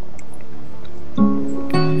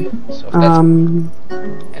 So if that's, and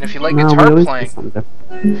if you like guitar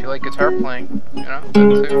playing, you know, that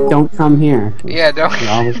too. Don't come here. Yeah, don't.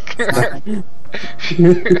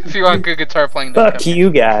 If you want good guitar playing, don't Fuck you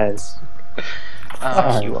guys.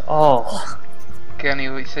 Fuck you all. Gunny,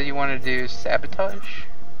 you said you wanted to do Sabotage?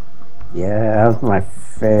 Yeah, that's my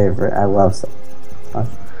favorite. I love Sabotage.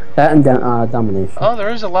 That and Domination. Oh, there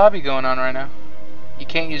is a lobby going on right now. You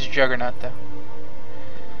can't use Juggernaut though.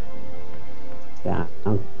 Yeah.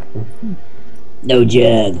 Okay. No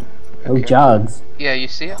jug. No jugs. Yeah, you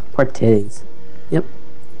see it? Poor titties. Yep.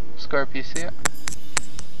 Scorp, you see it?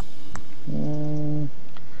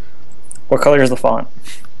 What color is the font?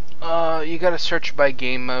 You gotta search by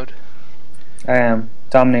game mode. I am.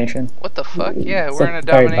 Domination. What the fuck? Yeah, we're in a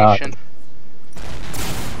domination.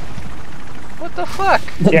 What the fuck?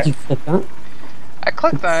 Yeah. Did you click that? I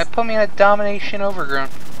clicked on it, it put me in a domination overgrown.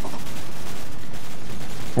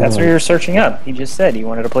 That's what you were searching up. He just said he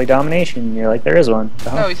wanted to play Domination. You're like, there is one.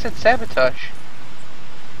 No, he said Sabotage.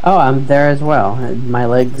 Oh, I'm there as well. My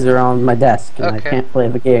legs are on my desk and I can't play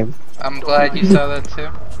the game. I'm glad you saw that too.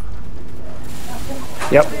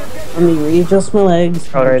 Yep. Let me readjust my legs.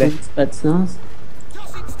 Alrighty. Spetsnaz.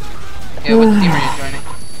 Yeah, what team are you joining?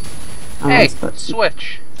 Hey,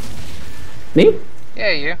 switch. Me?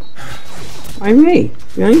 Yeah, you. Why me?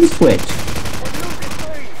 You don't need to switch.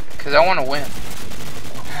 Cause I want to win.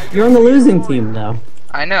 You're on the losing team, though.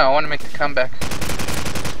 I know, I want to make the comeback.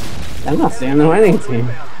 I'm not saying the winning team.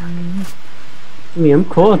 I mean, I'm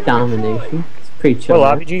cool with Domination. It's pretty chill. What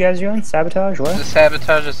lobby did you guys join? Sabotage? What? It's a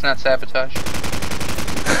Sabotage, it's not Sabotage.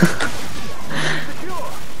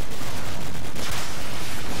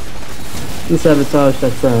 The Sabotage,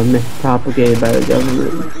 that's a myth propagated by the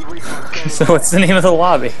government. So what's the name of the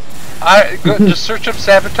lobby? Just search up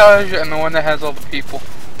Sabotage and the one that has all the people.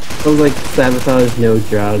 It was like Sabotage, no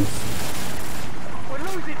drugs.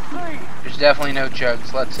 There's definitely no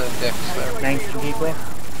jugs, lots of dicks there. 19 people?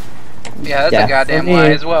 Yeah, that's a goddamn lie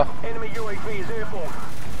as well.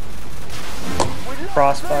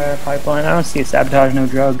 Crossfire, Pipeline. I don't see a Sabotage, no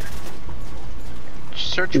drug.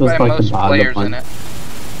 Search by most players in it.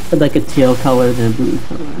 But like a teal color than a blue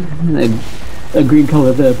color. A green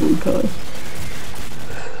color than a blue color.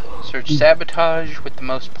 Search Sabotage with the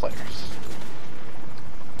most players.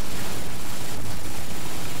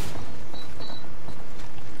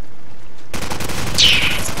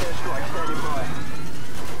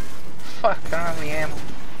 Fuck, I don't have any ammo.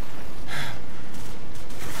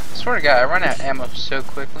 I swear to God, I run out of ammo so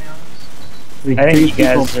quickly on this. I think you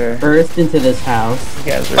guys are... burst into this house.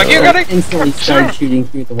 You guys are... Like, you gotta... instantly start shooting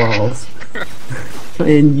through the walls.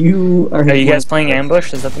 And you are... Are you guys playing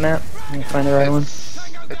Ambush? Is that the map? Can you find the right one?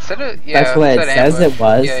 It said it, yeah, that's what it says ambush. it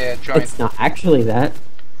was. Yeah, join. It's not actually that.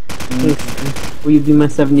 Will you do my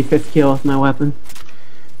 75th kill with my weapon?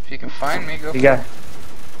 If you can find me, go you got...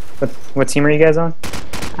 What team are you guys on?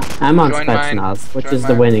 I'm on Join Spetsnaz, which Join is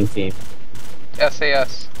mine. the winning team.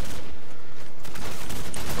 SAS.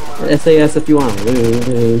 SAS if you want to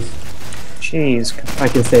lose. Jeez. If I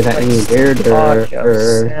can say that any weirder.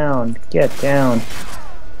 Sound. Get down.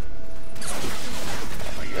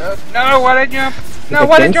 No, why'd I jump? No,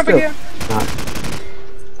 why'd I jump again?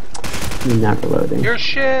 You're not reloading. You're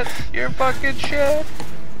shit. You're fucking shit.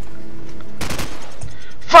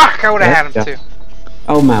 Fuck, I would've had him too.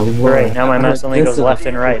 Oh my lord. Right, now my mouse only goes left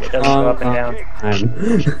and right. It doesn't go up and down.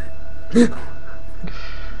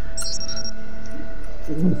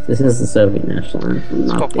 This is the Soviet national anthem.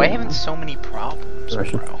 But why having so many problems, bro?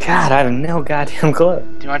 God, I have no goddamn clue.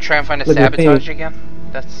 Do you want to try and find a Look at Sabotage me. again?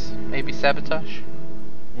 That's maybe Sabotage?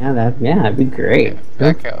 Yeah, that'd be great.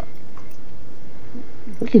 Back out.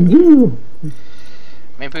 Look at you.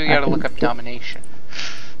 Maybe we gotta look up Domination.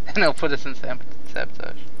 And it'll put us in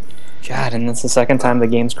Sabotage. God, and that's the second time the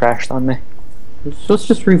game's crashed on me. So let's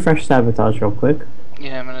just refresh Sabotage real quick.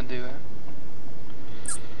 Yeah, I'm gonna do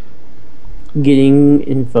that. Getting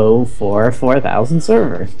info for 4,000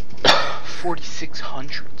 servers.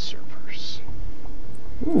 4,600 servers.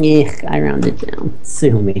 Yeah, I rounded down.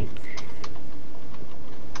 Sue me.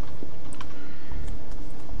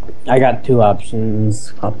 I got 2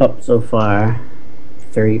 options pop up so far.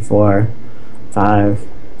 3, 4, 5,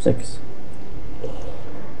 6.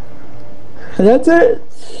 That's it.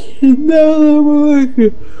 No,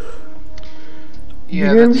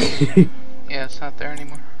 Yeah, that's, yeah, it's not there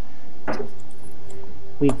anymore.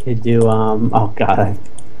 we could do oh god.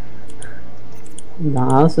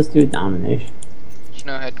 Nah, let's just do domination. There's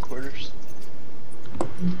no headquarters.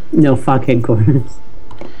 No fuck headquarters.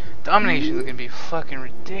 Domination is gonna be fucking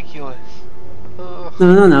ridiculous. Ugh.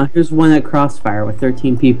 No. Here's one at Crossfire with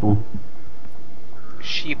 13 people.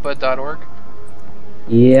 Sheepa.org.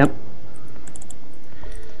 Yep.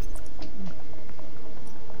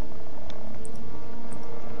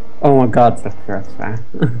 Oh my god, it's a Crossfire.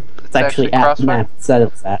 It's actually at Crossfire? map. It said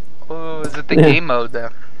it was at. Oh, is it the Yeah. game mode though?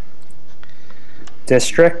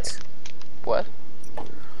 District. What?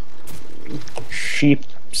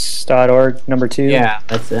 Sheeps.org #2. Yeah,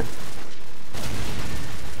 that's it.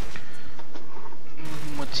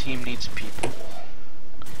 What team needs people?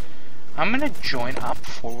 I'm gonna join up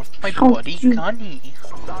 4 with my How buddy you- Gunny.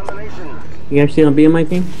 Domination. You actually gonna be in my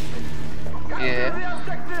team?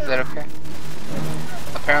 Yeah. Is that okay?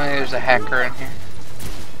 Apparently there's a hacker in here.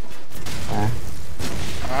 Oh,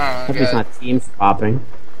 Hope it's not team swapping.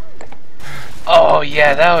 Oh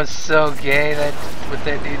yeah, that was so gay. That what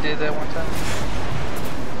that dude did that one time.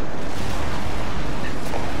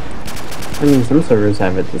 I mean, some servers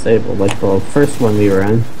have it disabled, like the first one we were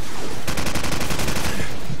in.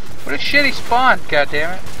 What a shitty spawn! God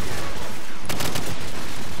damn it!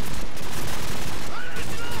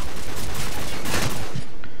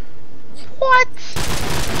 What?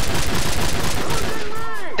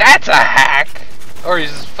 That's a hack! Or he's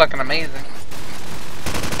just fucking amazing.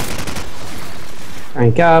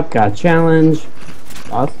 Rank up, got a challenge.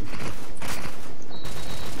 Awesome.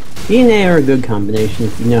 D and A are a good combination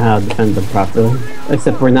if you know how to defend them properly.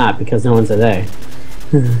 Except we're not, because no one's at A.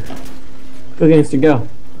 Go Gangster, go.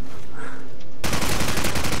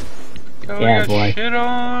 Yo, Yeah, we got boy. shit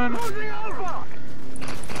on.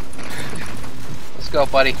 Let's go,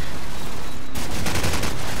 buddy.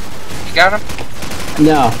 You got him?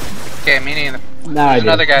 No. Okay, me neither. No, I There's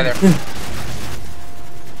another didn't. guy there.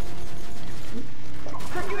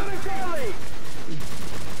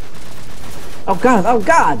 Oh god, oh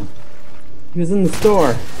god! He was in the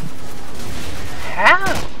store.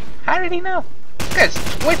 How? How did he know? This guy's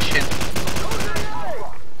twitching.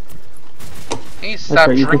 He needs to That's stop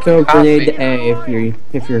right, you can drinking throw a grenade coffee. to A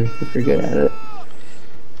if you're good at it.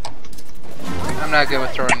 I'm not good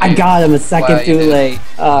with throwing I nades. got him a second Wow, you too did. late.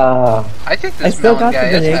 I think I this still melon got the guy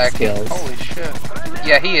is grenade hacking. skills. Holy shit.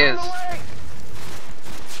 Yeah, he is.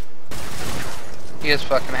 He is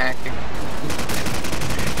fucking hacking.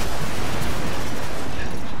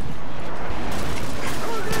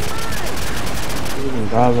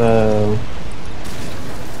 Bravo.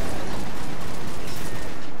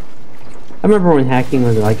 I remember when hacking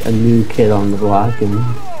was like a new kid on the block and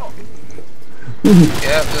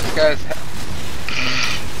Yep, this guy's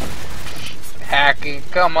hacking.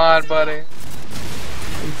 Come on, buddy.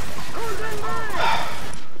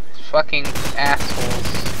 Fucking assholes.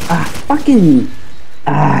 fucking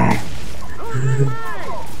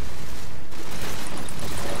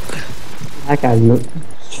that guy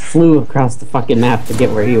flew across the fucking map to get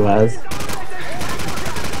where he was.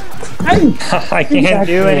 I can't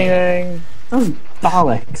do anything. Those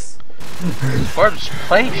bollocks. Or just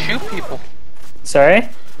play, shoot people. Sorry?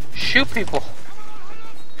 Shoot people.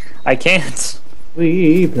 I can't.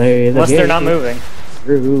 We play the Unless game. they're not moving.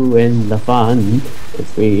 Ruin the fun,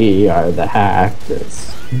 'cause we are the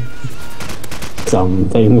hackers.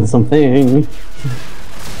 Something.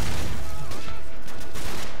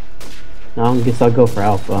 I guess I'll go for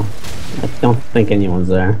Alpha. I don't think anyone's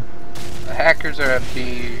there. The hackers are at B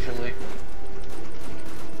usually.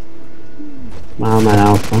 Well, I'm at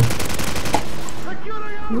Alpha.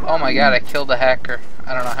 Oh my god, I killed a hacker.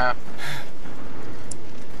 I don't know how.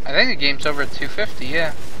 I think the game's over at 250,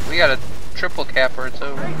 yeah. We got a triple cap or it's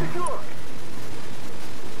over.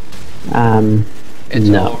 no. It's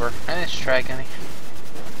over. Nice try, Gunny.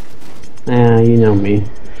 You know me.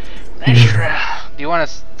 Nice try. Do you want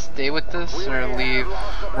to stay with this or leave?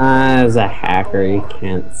 As a hacker, you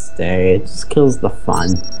can't stay. It just kills the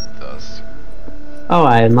fun. It does. Oh,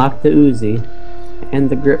 I unlocked the Uzi and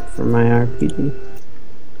the grip for my RPG.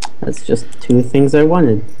 That's just 2 things I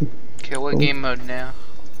wanted. Okay, what game mode now?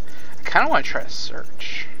 I kind of want to try to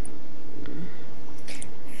search.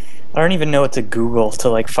 I don't even know what to Google to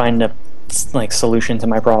like find a like solution to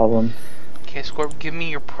my problem. Okay, Scorp, give me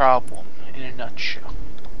your problem in a nutshell.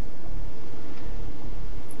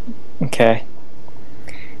 Okay.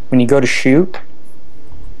 When you go to shoot,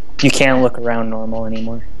 you can't look around normal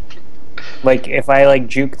anymore. Like, if I, like,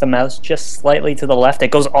 juke the mouse just slightly to the left, it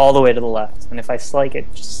goes all the way to the left. And if I slike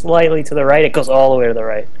it just slightly to the right, it goes all the way to the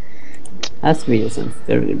right. Has to be a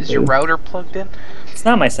sensitivity. Is your router plugged in? It's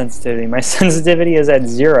not my sensitivity. My sensitivity is at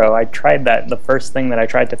 0. I tried that. The first thing that I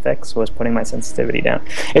tried to fix was putting my sensitivity down.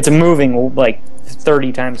 It's moving, like,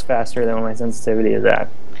 30 times faster than what my sensitivity is at.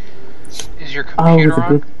 Is your Oh, computer it's a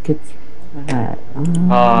on? good that.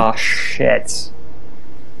 Oh, shit.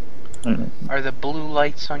 Are the blue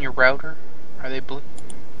lights on your router? Are they blue?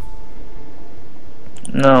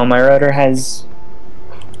 No, my router has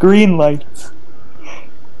green lights.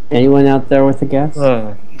 Anyone out there with a guess?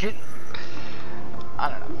 I don't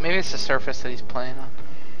know. Maybe it's the surface that he's playing on.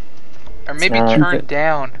 Or maybe turn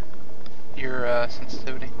down your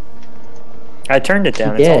sensitivity. I turned it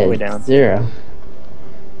down. It's all the way down. 0.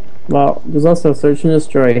 Well, there's also Search and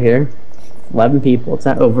Destroy here. 11 people. It's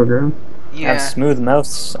at Overgrown. I Yeah. have smooth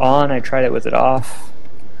mouse on. I tried it with it off.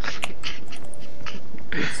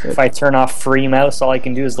 If I turn off free mouse, all I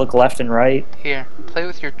can do is look left and right. Here, play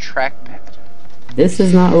with your trackpad. This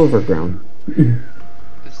is not Overgrown.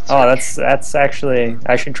 Oh, that's actually,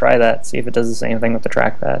 I should try that. See if it does the same thing with the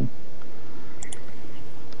trackpad.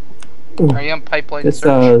 Are you on Pipeline This Search?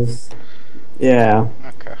 does. Yeah.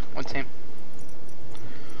 Okay. What team?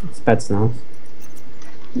 Spetsnaz.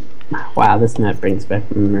 Wow, this map brings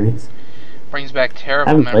back memories. Brings back I terrible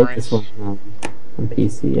haven't memories. played this one on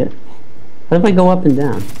PC yet. How if I go up and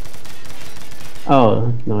down?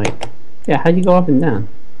 Oh, no wait. Yeah, how do you go up and down?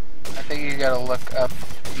 I think you gotta look up.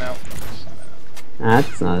 No.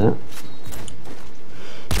 That's not it.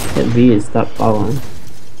 Hit V and stop following.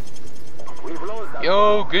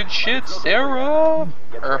 Yo, good shit, Sarah!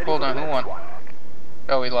 Or hold on, who won?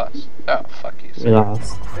 Oh, we lost. Oh, fuck you. We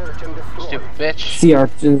lost. Stupid bitch. Sea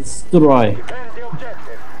Archon Destroy.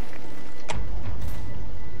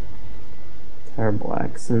 Terrible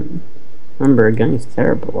accent. Remember, Gunny's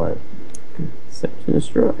terrible at Search and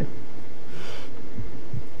Destroy.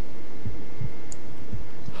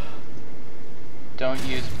 Don't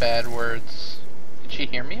use bad words. Did she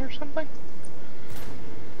hear me or something?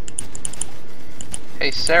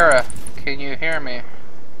 Hey Sarah, can you hear me?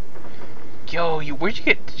 Yo, did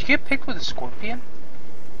you get picked with a scorpion?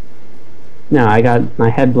 No, I got my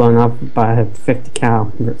head blown off by a 50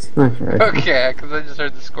 cal. That's not right. Okay, because I just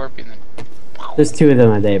heard the scorpion. There's 2 of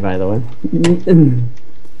them a day, by the way.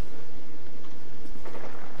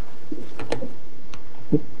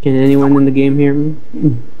 Can anyone in the game hear me?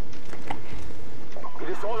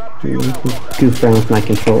 Goof around with my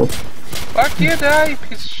controls. Fuck you, die, you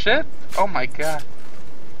piece of shit. Oh my god.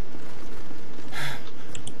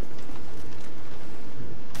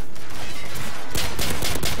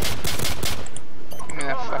 Give me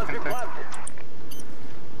that fucking thing.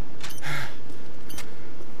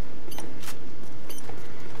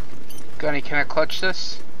 Gunny, can I clutch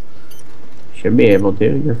this? Should be able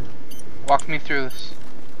to. Walk me through this.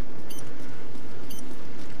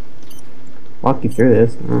 Walk you through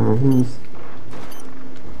this.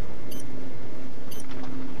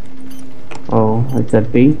 Oh, that's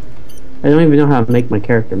that B? I don't even know how to make my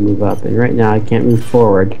character move up, and right now I can't move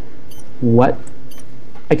forward. What?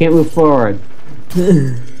 I can't move forward.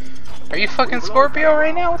 Are you fucking Scorpio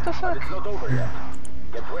right now? What the fuck? It's not over yet.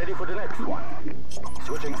 Get ready for the next one.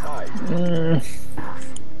 Switching sides.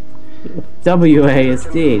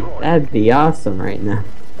 WASD. That'd be awesome right now.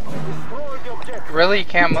 Destroy the objective. Really? You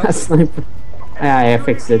can't A move? sniper. I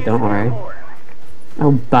fixed it, don't worry.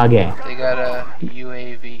 Oh, bugger. They got a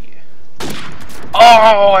UAV.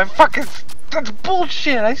 Oh, I fucking... That's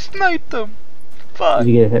bullshit! I sniped them! Fuck. Did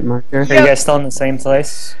you get a hit marker? Are you guys still in the same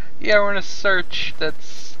place? Yeah, we're in a search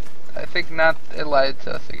that's... I think not... It lied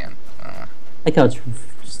to us again. I don't know. Like how it's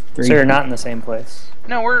just 3. So you're not in the same place.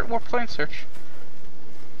 No, we're playing search.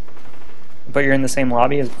 But you're in the same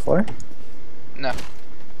lobby as before? No.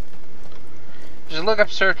 Just look up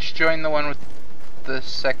search, join the one with the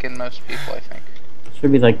second most people, I think.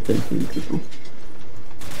 Should be like 13 people.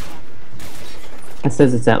 It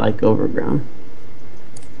says it's at like Overgrown.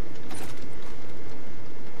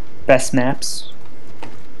 Best maps?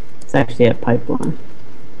 It's actually at Pipeline.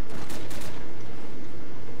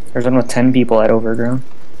 There's one with 10 people at Overgrown.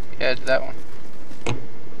 Yeah, that one.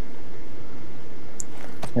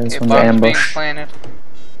 This Okay, one's bombs being ambush. planted.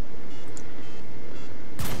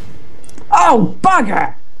 Oh,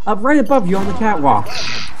 bugger! Up right above you on the catwalk.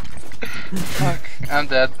 Fuck, I'm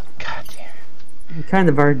dead. God damn. Kind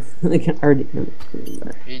of hard. Already.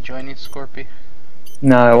 Are you joining Scorpy?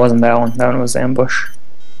 No, it wasn't that one. That one was ambush.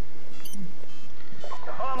 The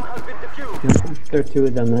bomb has been defused. There are two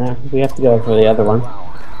of them there. We have to go for the other one.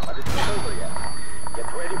 But it's not over yet.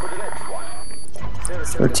 Get ready for the next one.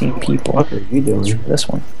 13 people. What are you doing? This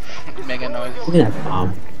one. Mega noise. Look at that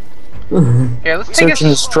bomb. Here, let's take Search and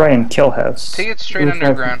it. destroy and kill house. Take it straight Let's try-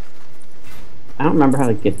 underground. I don't remember how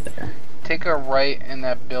to get there. Take a right in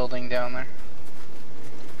that building down there.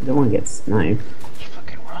 I don't want to get sniped. Just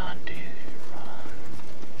fucking run, dude. Run.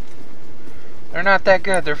 They're not that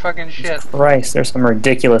good. They're fucking shit. Christ, there's some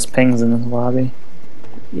ridiculous pings in this lobby.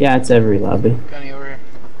 Yeah, it's every lobby. Gunny over here.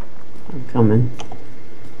 I'm coming.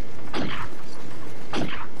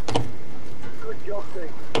 Good job,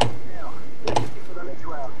 Steve. Now, let's get for the next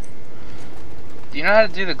round. Do you know how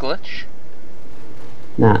to do the glitch?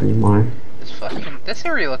 Not anymore. This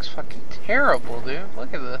area looks fucking terrible, dude.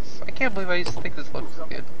 Look at this. I can't believe I used to think this looks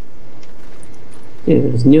good. Dude,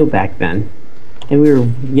 it was new back then. And we were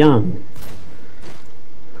young.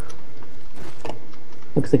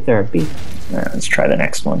 Looks like there are beef. Alright, let's try the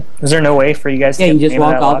next one. Is there no way for you guys to Yeah, get you the just name of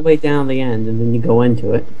walk that all the lobby? way down the end and then you go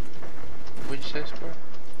into it. What'd you say, Score?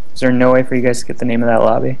 Is there no way for you guys to get the name of that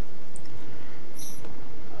lobby?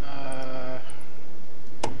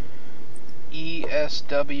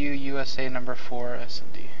 ESW USA number 4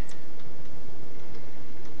 S&D.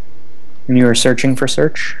 And you were searching for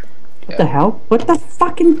search? What the hell? What the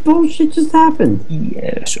fucking bullshit just happened?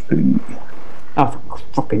 Yes. Oh,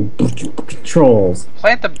 fucking trolls.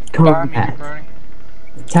 Plant the bomb, you Combat. jabroni.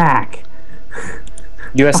 Attack.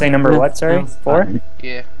 USA number what, sorry? Mouse 4? button.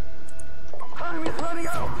 Yeah. Time is running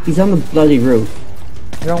out. He's on the bloody roof.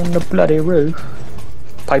 You're on the bloody roof.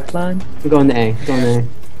 Pipeline? We're going to A. We're going to A.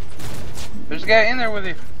 There's a guy in there with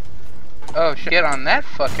you. Oh shit. Get on that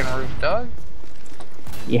fucking roof, dog.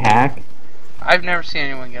 You hack. I've never seen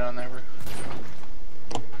anyone get on that roof.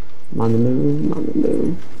 I'm on the move. I'm on the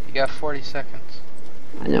move. You got 40 seconds.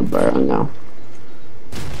 I know, bro. I know.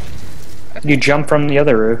 You jump from the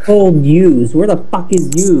other roof. Hold use. Where the fuck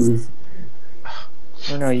is use?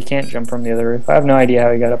 Oh no, you can't jump from the other roof. I have no idea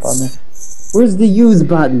how he got up on there. Where's the use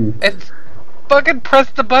button? It's fucking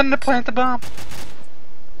press the button to plant the bomb.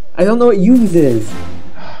 I don't know what use is.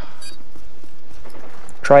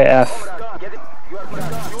 Try F. Get it. You have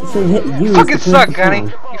got It said hit use. You fucking to plant suck, the Gunny.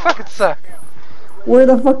 bomb. You fucking suck. Where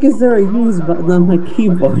the fuck is there a use button on my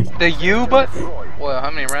keyboard? The U button? Well,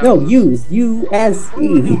 how many rounds? No, use.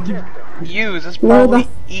 U-S-E. Use. It's Where probably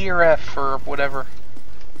the- E or F or whatever.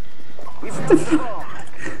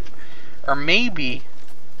 Or maybe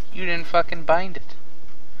you didn't fucking bind it.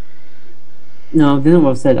 No, then it would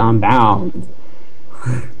have said I'm bound.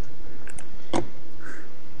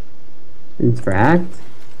 Interact?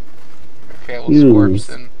 Okay, well, Use. Scorps,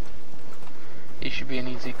 then he should be an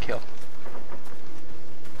easy kill.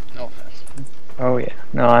 No offense. Oh yeah.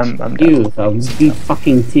 No, I'm done. Use. I'll beat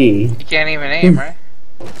fucking T. You can't even aim, right?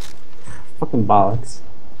 Fucking bollocks.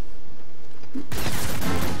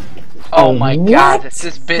 Oh my god, What?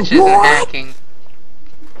 this bitch isn't What? hacking.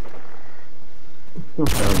 Don't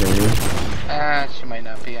fail, baby. She might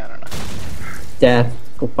not be, I don't know. Death.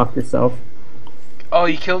 Go fuck yourself. Oh,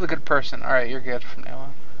 you killed a good person. Alright, you're good from now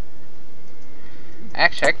on.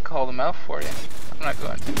 Actually, I can call them out for you. I'm not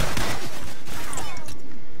going to.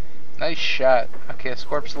 Nice shot. Okay,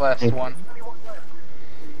 Scorp's the last Thank you. one.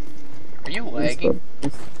 Are you lagging?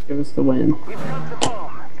 Just give us the win.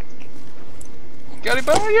 Got him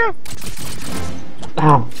by you!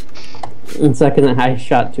 Ow. 1 second, I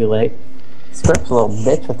shot too late. Scorp's a little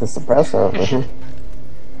bitch with the suppressor over here.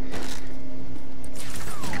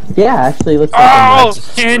 Yeah, actually looks like Oh!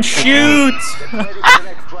 And shoot! ready for the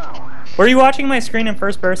next round. Were you watching my screen in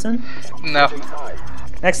first person? No. Inside.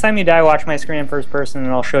 Next time you die, watch my screen in first person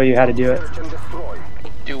and I'll show you how to do it. Search and destroy.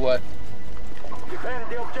 Do what?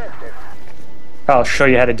 Defend the objective. I'll show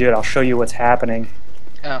you how to do it. I'll show you what's happening.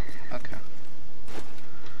 Oh, okay.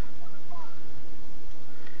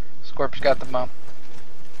 Scorp's got the bump.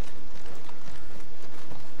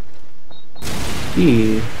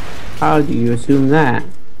 Gee, how do you assume that?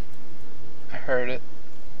 I heard it.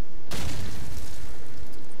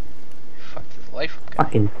 Fucked his life up, guy.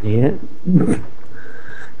 Fucking idiot.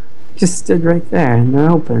 Just stood right there in the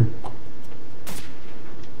open.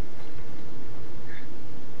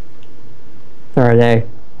 Third A.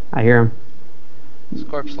 I hear him.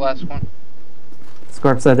 Scorp's the last one.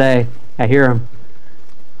 Scorp's that A. I hear him.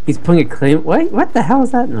 He's putting a claim. Wait, what the hell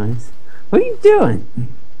is that noise? What are you doing?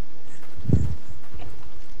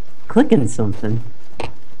 Clicking something.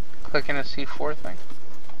 Clicking a C4 thing.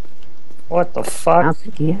 What the I fuck? don't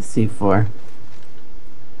think he has C4.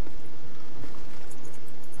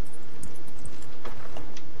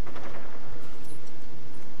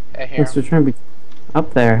 I hear Thanks for him. trying to be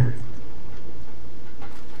up there.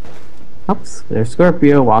 Oops, there's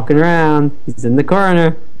Scorpio walking around. He's in the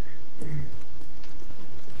corner.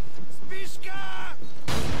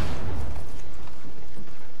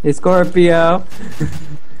 Hey, Scorpio.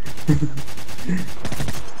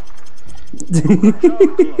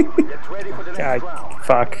 Get ready for the next God, round.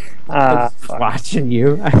 fuck. I was Fuck. watching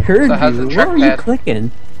you. I heard So how's you. the What were you trackpad?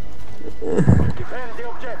 clicking? Defend the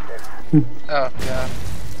objective. Oh god.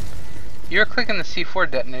 You were clicking the C4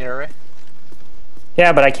 detonator, right?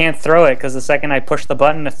 Yeah, but I can't throw it because the second I push the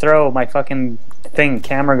button to throw, my fucking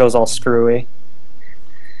camera goes all screwy.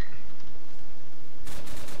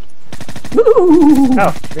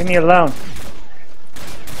 Oh, leave me alone.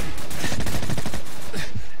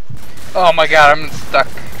 Oh my god, I'm stuck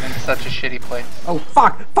in such a shitty place. Oh,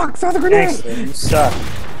 fuck! Fuck! Throw the grenade! Gangsta, you suck.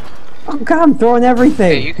 Oh, God, I'm throwing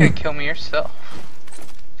everything! Hey, you can kill me yourself.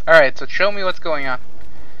 Alright, so show me what's going on.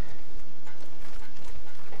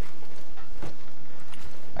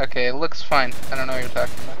 Okay, it looks fine. I don't know what you're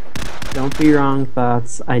talking about. Don't be wrong,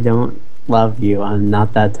 thoughts. I don't love you. I'm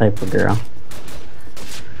not that type of girl.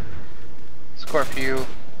 Scorpio,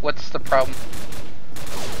 what's the problem?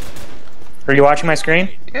 Are you watching my screen?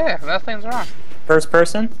 Yeah, nothing's wrong. First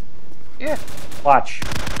person? Yeah. Watch.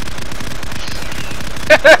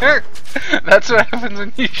 That's what happens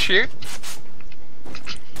when you shoot.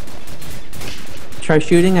 Try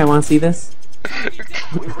shooting. I want to see this.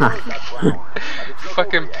 We won that round, but it's not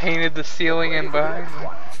Fucking over yet. painted the ceiling in behind me.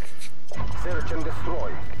 Search and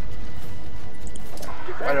destroy.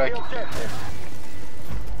 Why do I Defend the keep objective.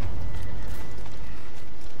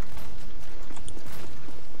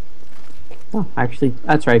 Oh, actually,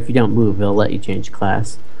 that's right. If you don't move, it'll let you change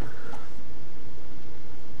class.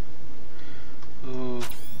 Ooh,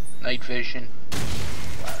 night vision.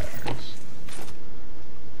 Flares.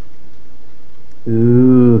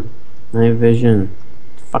 Ooh, night vision.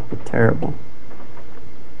 It's fucking terrible.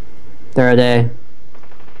 There a day.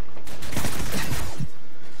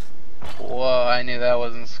 Whoa, I knew that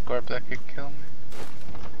wasn't Scorp that could kill me.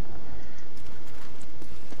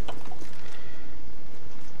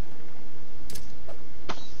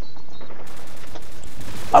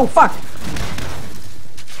 Oh, fuck!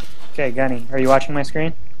 Okay, Gunny, are you watching my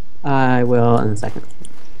screen? I will in a second.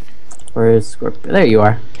 Where is Scorpio? There you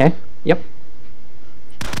are. Okay. Yep.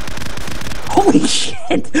 Holy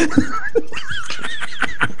shit!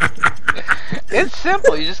 It's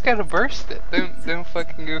simple, you just gotta burst it. Don't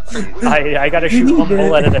fucking go crazy. I gotta shoot need one the-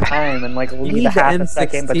 bullet at a time and like You leave need a the half a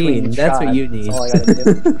second between M16. each That's shot. what you need. That's all I gotta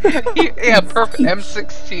do. Yeah, perfect.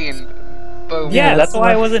 M16. Boom. Yeah, that's that's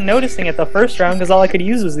why I what- wasn't noticing it the first round because all I could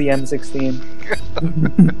use was the M16.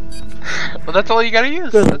 Well, that's all you gotta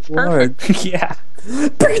use. Good That's perfect. lord. Yeah.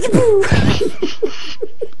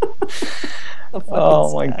 The fucking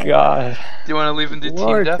Oh my sky. god. Do you wanna leave and do team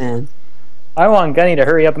Lord, death? man. I want Gunny to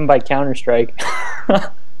hurry up and buy Counter Strike.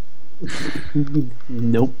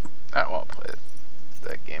 Nope. I won't play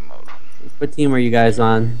that game mode. What team are you guys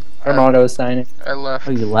on? Armando is signing. I left.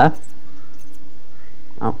 Oh, you left?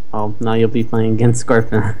 Oh, now you'll be playing against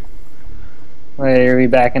Scorpion. Wait, are we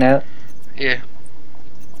backing out? Yeah.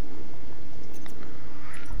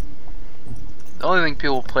 The only thing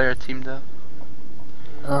people play are team death.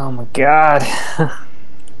 Oh my god.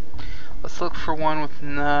 Let's look for one with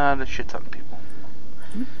not a shit ton of people.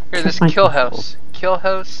 Here, this Check my Kill control. House. Kill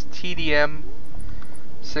House TDM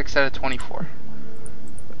 6 out of 24.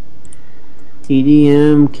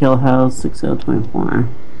 TDM, Kill House, 6 out of 24.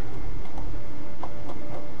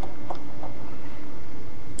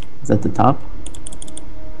 Is that the top?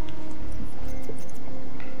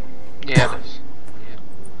 Yeah, it is.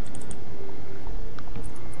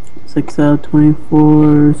 6 out of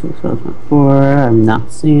 24, 6 out of 24. I'm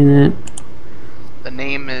not seeing it. The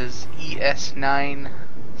name is ES9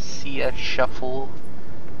 CS Shuffle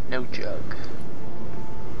No Jug.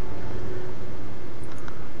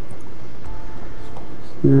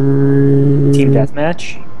 Team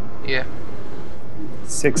Deathmatch. Yeah,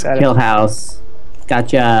 6 out Kill of House.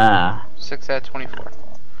 Gotcha. 6 out of 24.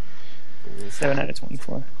 7 out of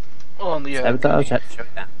 24. Oh, and the Sabotage, that's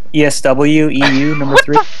Showdown. ESW, EU, number What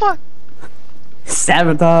 3. the fuck?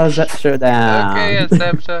 Sabotage at Showdown. Okay, yeah,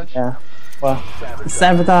 sabotage. Yeah. Well,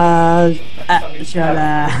 Sabotage at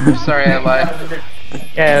Showdown. Sorry, I lied.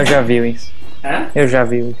 eu já vi isso. Hã? Eu já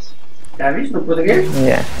vi isso. Já viste no português?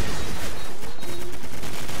 Yeah.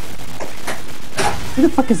 Who the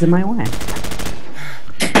fuck is in my way?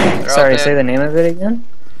 They're all Sorry, dead. say the name of it again?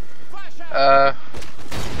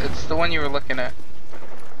 It's the one one you were looking at?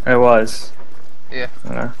 It was. Yeah.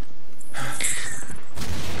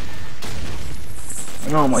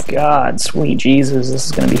 Oh my god, sweet Jesus, this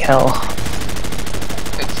is gonna be hell.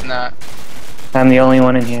 It's not. I'm the only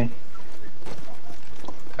one in here.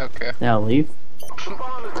 Okay. Yeah, I'll leave.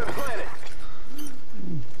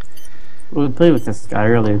 We played with this guy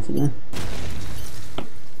earlier today.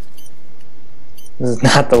 This is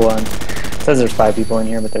not the one. It says there's 5 people in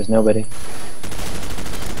here, but there's nobody.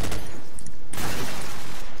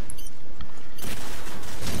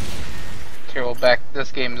 Here, we'll back.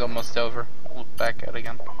 This game's almost over. We'll back out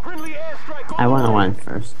again. I want to win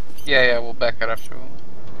first. Yeah, we'll back out after.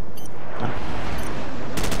 I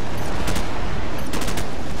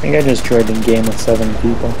think I just joined a game with 7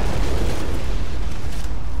 people.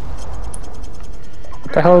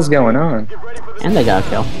 What the hell is going on? And I got a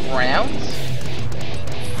kill. Rounds?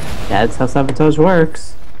 Yeah, that's how sabotage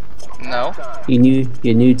works. No. You knew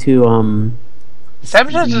to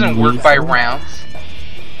Sabotage doesn't work by rounds.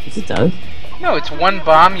 Yes, it does. No, it's one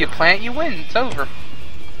bomb, you plant, you win, it's over.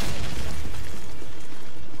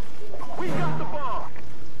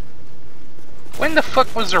 When the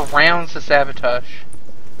fuck was there rounds to sabotage?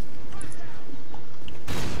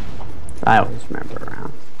 I always remember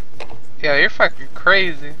around. Yeah, you're fucking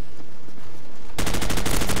crazy.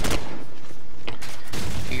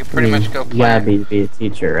 You can pretty much go You gotta plant. be a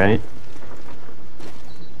teacher, right?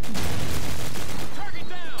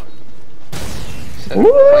 Set up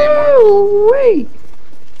Claymore. Woo! Wait!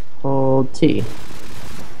 Hold T.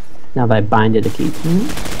 Now that I bind it to keep.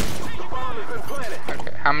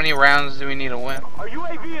 Okay, how many rounds do we need to win?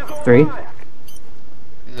 3?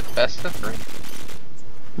 Is it best of 3?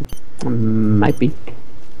 Might be.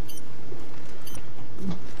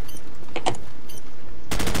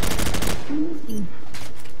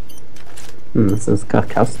 This is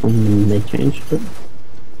custom and they changed it.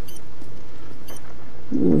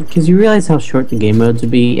 Because you realize how short the game modes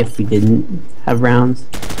would be if we didn't have rounds?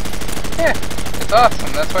 Yeah, it's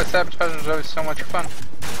awesome. That's why Sabotage is always so much fun.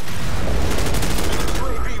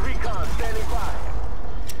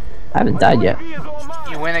 I haven't died yet.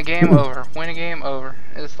 You win a game over. Win a game over.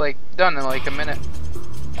 It's like done in like a minute.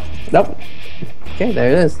 Nope. Okay,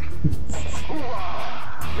 there it is.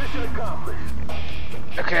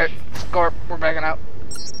 Okay, Scorp, we're backing out.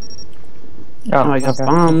 Oh, I got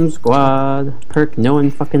bomb squad. Perk no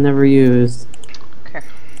one fucking ever used. Okay.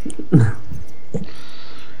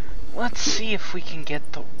 Let's see if we can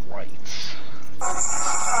get the rights.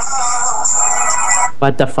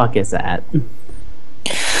 What the fuck is that?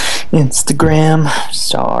 Instagram,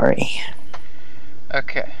 sorry.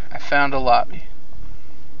 Okay, I found a lobby.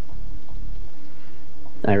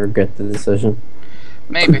 I regret the decision.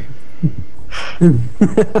 Maybe.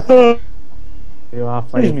 You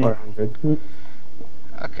off like 400.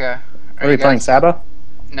 Okay. Are we playing Sabo?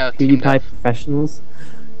 No, Team PewDiePie Death. professionals.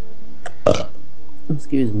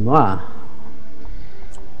 Excuse me.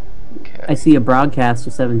 Okay. I see a broadcast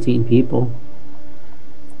with 17 people.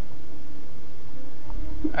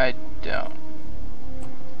 I don't.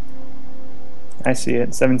 I see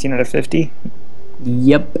it. 17 out of 50.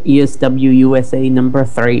 Yep, ESW USA number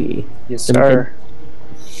 3. Yes, sir.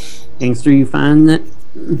 Gangster, you find it?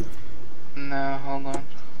 No, hold on.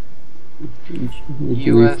 Did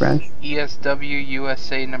you refresh? ESW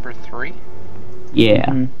USA number 3. Yeah.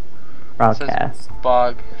 Mhm. Broadcast.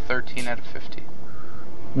 Bog 13 out of 50.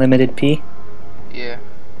 Limited P. Yeah.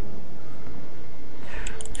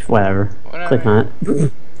 Whatever. Whatever. Click on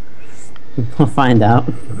it. We'll find out.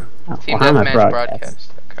 Team Well, I'm at Deathmatch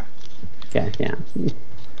broadcast. Okay. Okay, yeah.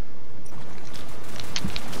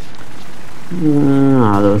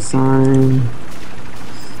 Auto sign.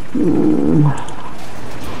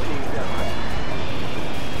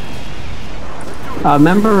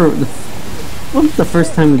 Remember, what was the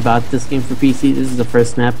first time we bought this game for PC? This is the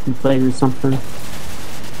first map we played or something?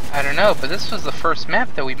 I don't know, but this was the first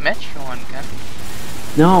map that we met you on, Gun.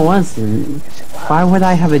 No, it wasn't. Why would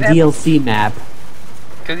I have a DLC map?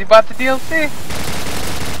 Because you bought the DLC?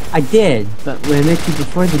 I did, but I met you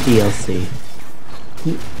before the DLC.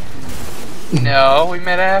 No, we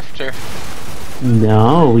met after.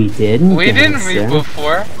 No, we didn't. We didn't meet Gangsta.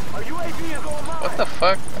 before. What the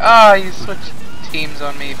fuck? Ah, you switched teams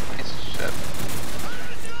on me, piece of shit.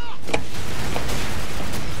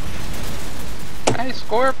 Hi,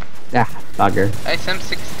 Scorp. Ah, bugger. Nice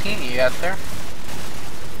M16 you got there.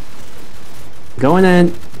 Going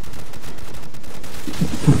in.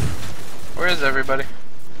 Where is everybody?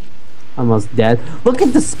 Almost dead. Look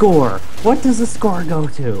at the score. What does the score go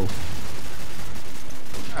to?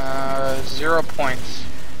 0 points.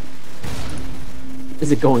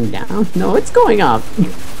 Is it going down? No, it's going up.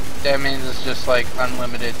 That means it's just like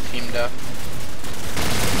unlimited team death.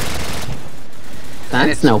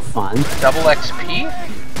 That's no fun. Double XP?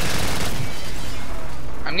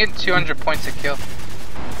 I'm getting 200 points a kill.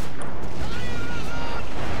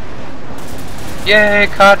 Yay,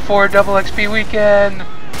 COD 4 double XP weekend!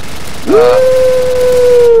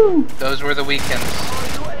 Those were the weekends.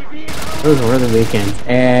 Those were the weekends.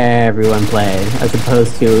 Everyone played, as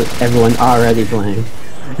opposed to everyone already playing.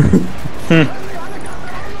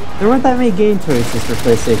 There weren't that many game choices for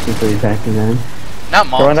PlayStation 3 back then. Not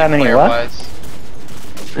There weren't that many multiplayer what? wise.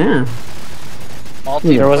 Yeah.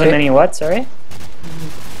 There wasn't many what, sorry?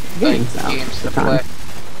 Games out Games at to the time. play.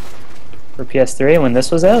 For PS3 when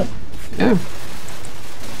this was out? Yeah.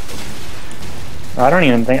 I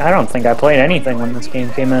don't think I played anything when this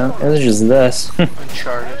game came out. It was just this.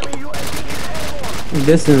 Uncharted.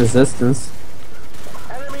 This and Resistance.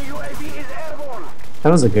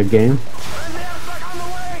 That was a good game.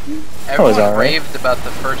 Everyone alright. raved about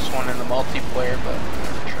the first one in the multiplayer, but I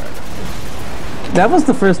never tried it. That was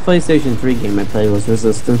the first PlayStation 3 game I played, was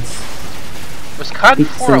Resistance. Was COD Peak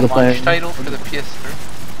 4 a single player. launch title for the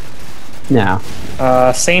PS3? No.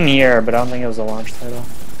 Same year, but I don't think it was a launch title.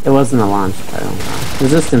 It wasn't a launch title. No.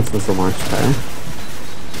 Resistance was the launch title.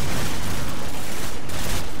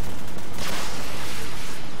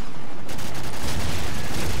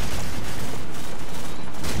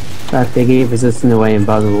 In fact, they gave Resistance away in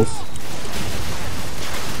bundles.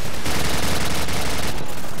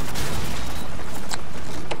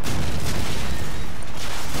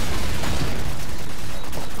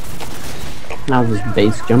 I'll just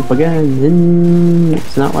base jump again, and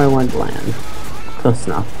it's not where I want to land. Close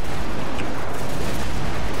enough.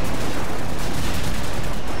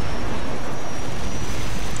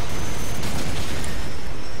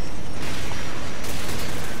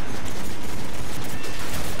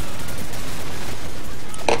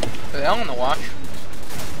 I want to watch.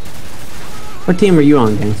 What team are you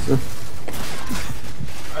on, Gangsta?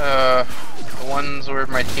 The ones where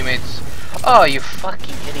my teammates. Oh, you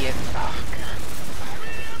fucking idiot! Oh,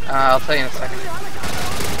 God. I'll tell you in a second.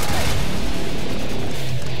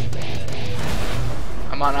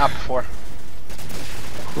 I'm on Op 4.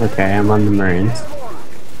 Okay, I'm on the Marines.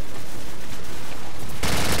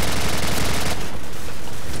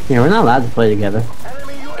 Yeah, we're not allowed to play together.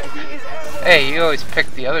 Hey, you always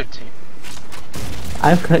pick the other team.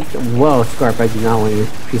 I've cut. Whoa, Scorp, I do not want your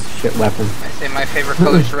piece of shit weapon. I say my favorite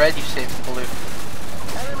color is red. You say it's blue.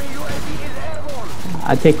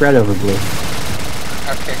 I take red over blue.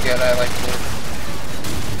 Okay, good. I like blue.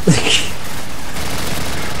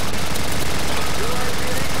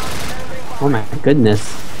 Oh my goodness.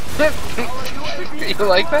 You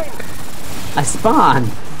like that? I spawn!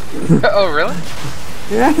 Oh, really?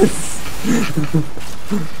 Yes!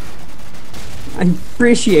 I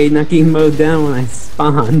appreciate not getting mowed down when I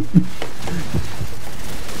spawn.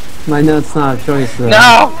 I know it's not a choice though.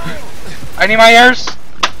 No! I need my ears!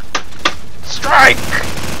 Strike!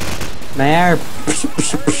 My air.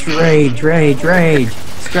 Rage, rage, rage.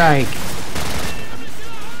 Strike.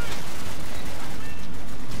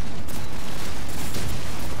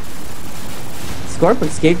 Scorp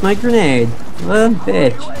escaped my grenade. What a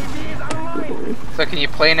bitch. So can you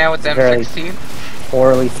play now with the Very- M16?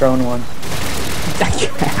 Poorly thrown one.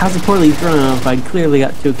 How's it poorly thrown if I clearly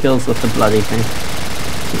got 2 kills with the bloody thing?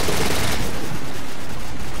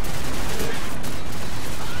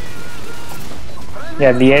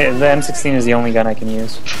 Yeah, the M16 is the only gun I can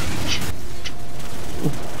use.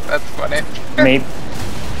 That's funny. Maybe.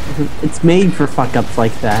 It's made for fuck-ups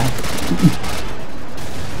like that.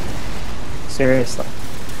 Seriously.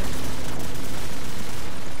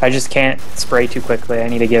 I just can't spray too quickly. I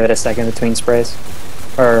need to give it a second between sprays.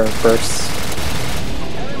 Or bursts.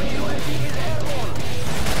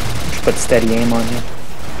 Just put steady aim on you.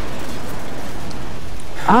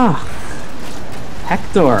 Ah!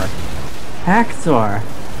 Hector! Hector!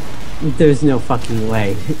 There's no fucking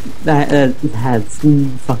way. That's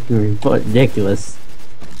fucking ridiculous.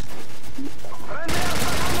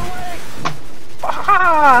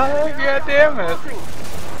 Ah, God damn it.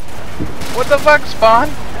 What the fuck, Spawn?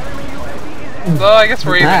 Well, I guess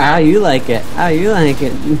we're even How now. you like it? How you like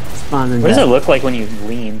it? Spawn and What does it death. look like when you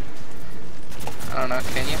lean? I don't know,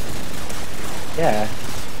 can you? Yeah,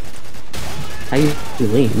 How you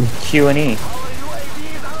lean? Q and E.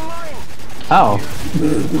 Oh.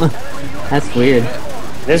 That's weird.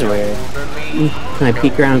 It is weird. Can I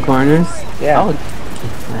peek around corners? Yeah. Oh,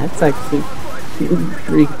 that's actually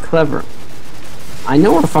pretty clever. I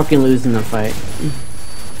know we're fucking losing the fight.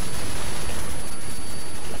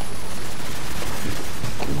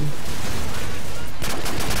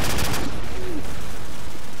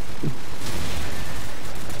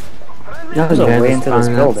 Y'all There's a guys way are into this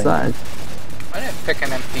spawning building. outside. I didn't pick an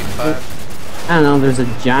MP5. I don't know, there's a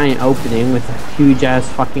giant opening with a huge ass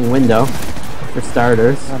fucking window, for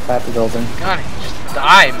starters. Not that the building. Gunny, just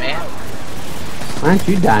die, man. Why don't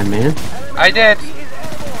you die, man? I did.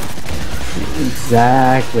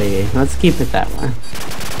 Exactly. Let's keep it that way.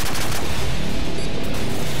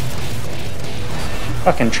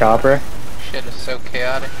 Fucking chopper. Shit is so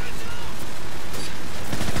chaotic.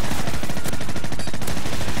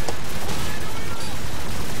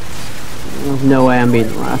 There's no way I'm being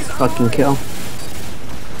the last fucking kill.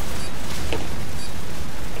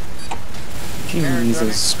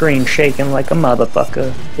 Jesus, screen shaking like a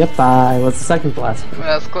motherfucker. Yep, bye. What's the second to last kill?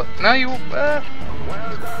 That's close. No, you.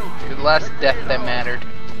 Your last death that mattered.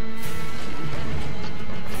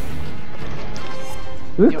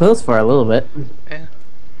 We were close for a little bit. Yeah.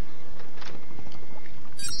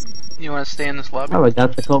 You want to stay in this lobby? Oh, we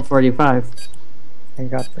got the Colt 45. I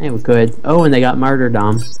got They were good. Oh, and they got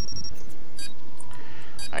Martyrdom.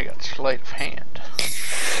 I got sleight of hand.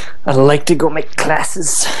 I'd like to go make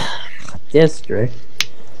classes. District.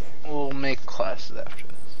 We'll make classes after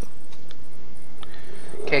this.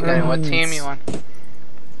 Okay, Gunny, what team you on?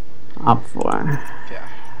 Up for. Yeah.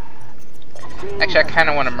 Actually, I kind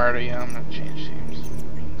of want to murder you. I'm gonna change teams.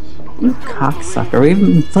 You cocksucker. We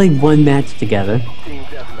haven't played one match together. Team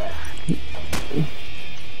deathmatch.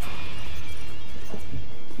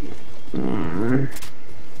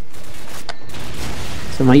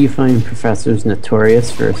 So my UFO professor is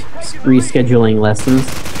notorious for rescheduling lessons.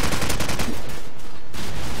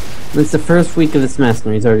 It's the first week of the semester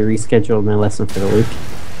and he's already rescheduled my lesson for the week.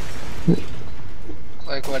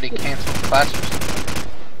 Like what? He canceled class or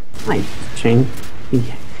something? I changed.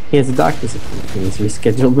 He has a doctor's appointment and he's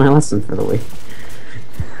rescheduled my lesson for the week.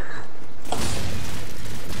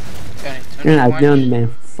 Gunny, And I've known the man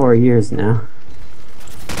for 4 years now.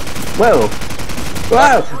 Whoa!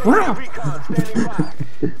 Whoa! Wow!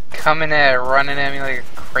 Coming at it, running at me like a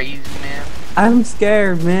crazy man. I'm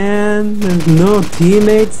scared, man. There's no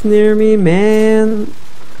teammates near me, man.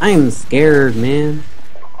 I'm scared, man.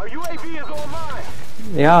 Our UAV is online.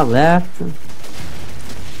 They all left.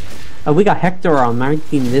 Oh, we got Hector on my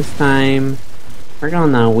team this time. We're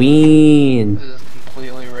gonna win. This is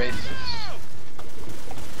completely racist.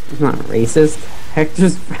 It's not racist.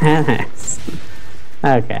 Hector's fast.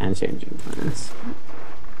 Okay, I'm changing class.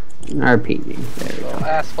 RPG. There we go.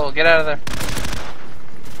 Asshole, get out of there.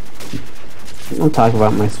 Don't talk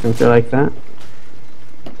about my sprinter like that.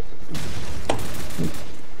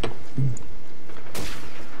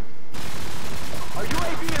 Our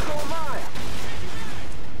UAV is online.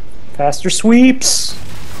 Faster sweeps!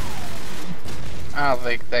 I don't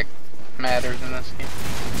think that matters in this game.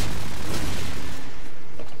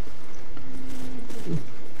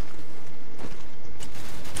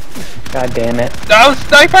 God damn it. No,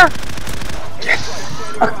 sniper!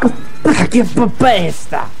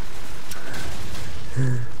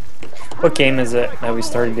 What game is it that we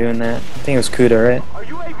started doing that? I think it was CUDA, right? Our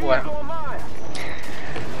UAV What? is online.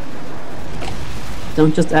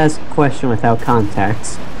 Don't just ask a question without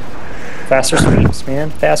context. Faster sweeps, man.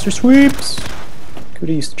 Faster sweeps!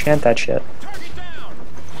 CUDA used to chant that shit.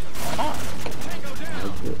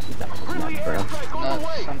 Not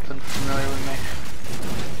something familiar with me.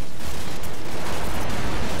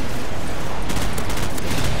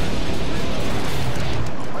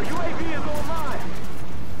 Our UAV is online.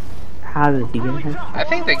 How did he get here? I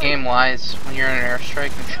think the game lies when you're in an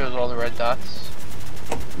airstrike and shows all the red dots.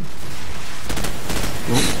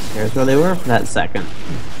 Here's where they were for that second.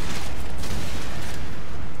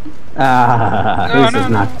 This is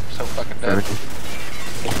not So fucking for dead. me.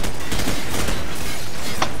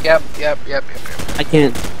 Yep. I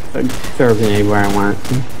can't throw a grenade where I want.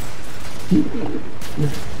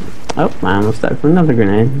 Oh, I almost died for another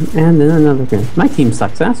grenade. And then another grenade. My team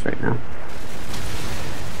sucks ass right now.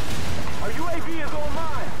 Our UAV is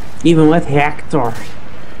online. Even with Hector.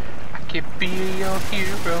 I can be your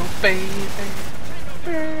hero, baby.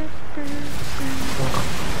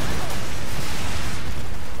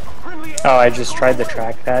 Oh, I just tried the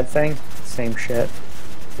trackpad thing. Same shit.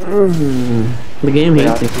 The game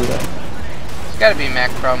hates Yeah. me. It's gotta be a Mac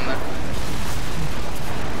problem then.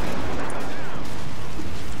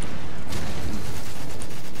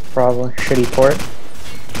 Probably. Shitty port.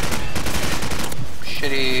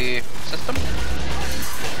 Shitty system?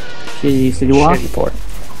 She said you walk? Shitty port.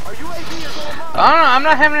 Our UAV is online. I don't know, I'm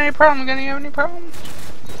not having any problem. Gonna have any problems?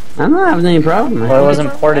 I'm not having any problem. Well, it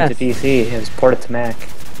wasn't ported to PC, it was ported to Mac.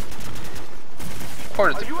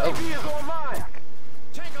 Ported Our to UAV is online.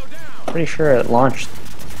 Pretty sure it launched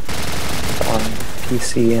on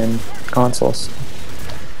PC and consoles.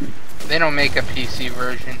 They don't make a PC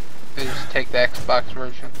version. They just take the Xbox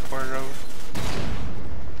version, port it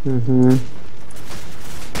over.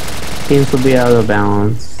 Games will be out of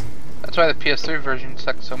balance. That's why the PS3 version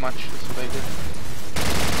sucks so much. That's what they did.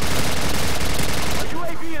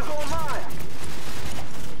 UAV is online.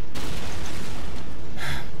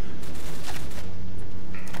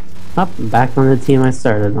 Up, back on the team I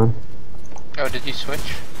started on. Oh, did you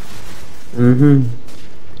switch?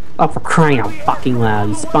 Oh, for crying out fucking loud,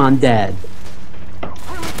 you spawn dead. Well,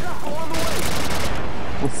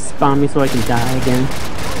 spawn me so I can die again.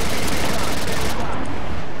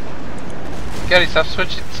 Gotta stop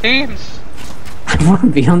switching teams. I want to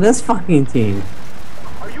be on this fucking team.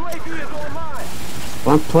 I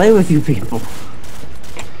want to play with you people.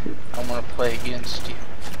 I want to play against you.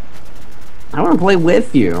 I want to play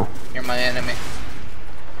with you. You're my enemy.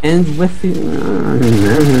 And with you.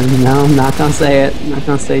 No, I'm not gonna say it. I'm not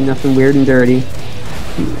gonna say nothing weird and dirty.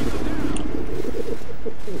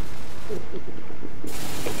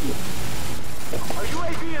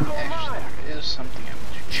 Actually, there is something I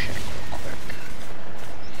want to check real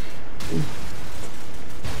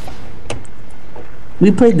quick. We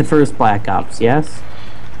played the first Black Ops, yes?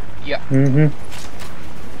 Yeah.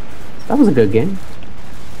 That was a good game.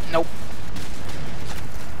 Nope.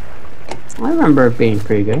 I remember it being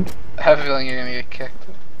pretty good. I have a feeling you're gonna get kicked.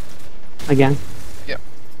 Again. Yep.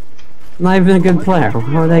 Not even a good player.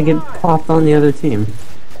 How would I get popped on the other team?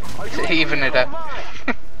 To even it up.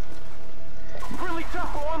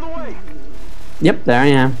 Yep, there I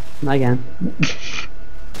am. Again.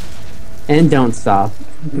 And don't stop.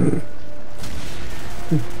 I'm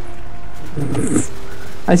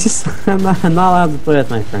not allowed to play with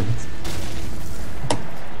my friends.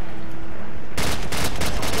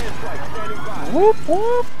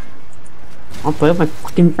 I'll play with my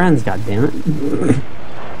fucking friends, goddammit.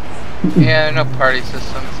 Yeah, no party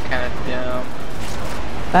system's kinda dumb.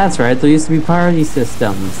 That's right, there used to be party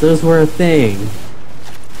systems. Those were a thing.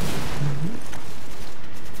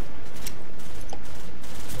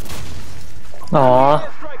 Aww.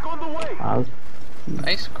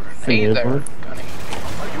 Nice grenade there, Gunny.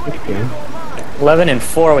 Okay. 11 and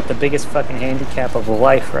 4 with the biggest fucking handicap of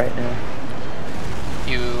life right now.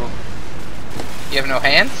 You have no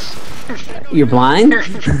hands? You're blind?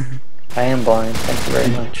 I am blind, thank you very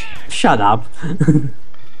much. Shut up.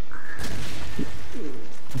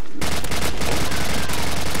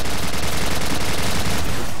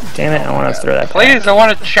 Damn it, I want to throw that Please, I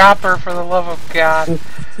want a chopper for the love of God.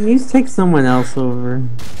 Can you take someone else over and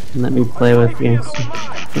let me play with Gangsta?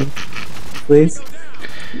 Please?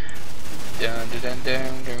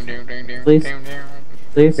 Please?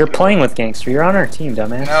 Please? You're playing with Gangster, you're on our team,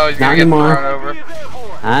 dumbass. No, he's Not gonna get anymore. thrown over.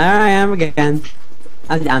 I am again.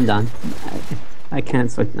 I'm done. I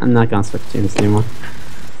can't switch. I'm not gonna switch teams anymore.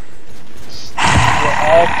 We'll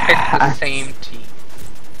all pick the same team.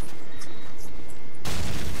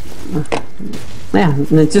 Yeah,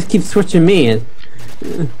 and it just keeps switching me.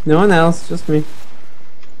 No one else, just me.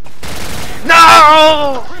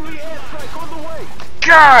 No!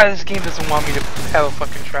 God, this game doesn't want me to have a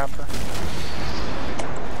fucking trapper.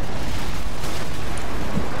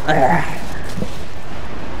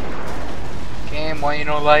 Game, why you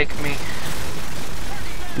don't like me?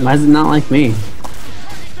 Why is it not like me?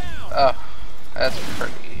 Oh, that's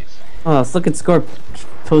pretty easy. Oh, let's look at Scorp.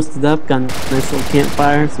 Posted up, got a nice little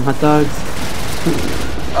campfire, some hot dogs.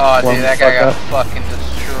 Oh, dude, that guy got up. fucking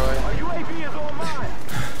destroyed.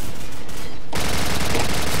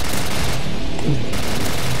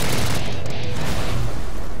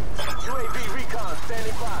 UAV recon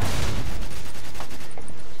standing by.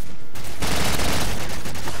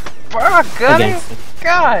 Fuck, Gunny! Okay.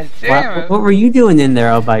 God damn it! What were you doing in there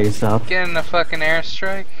all by yourself? Getting a fucking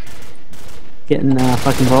airstrike? Getting a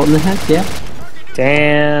fucking bolt in the head? Yeah.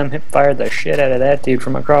 Damn, it fired the shit out of that dude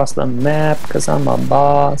from across the map, cause I'm a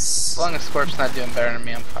boss. As long as Scorp's not doing better than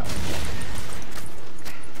me, I'm fine.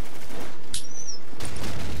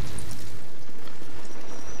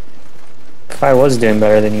 If I was doing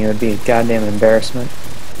better than you, it'd be a goddamn embarrassment.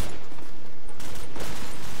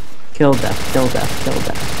 Kill death, kill death, kill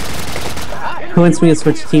death. Who wants me to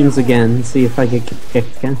switch teams again and see if I get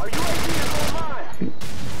kicked again?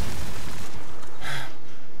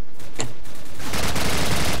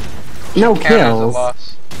 No Count as a kills.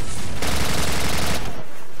 loss.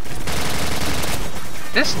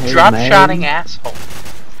 This Hey, drop-shotting man. asshole.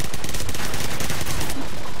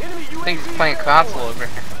 I think he's playing console over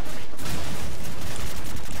here.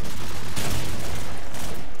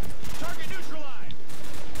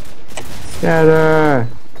 Scatter!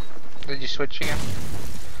 Did you switch again?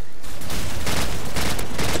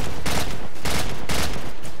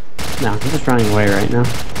 No, I'm just running away right now.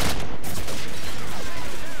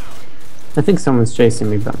 I think someone's chasing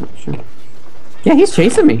me, but I'm not sure. Yeah, he's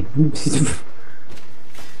chasing me. I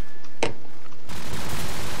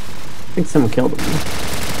think someone killed him.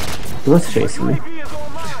 He was chasing me.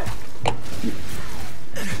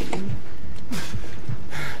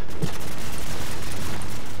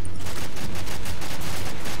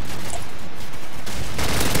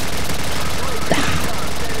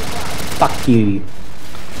 Fuck you.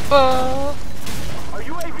 Oh. Our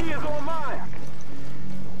UAV is online.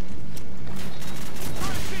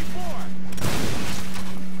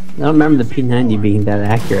 I don't remember the P90 being that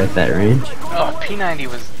accurate at that range. Oh, P90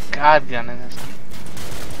 was god gun in this game.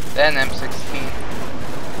 Then M16.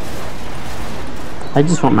 I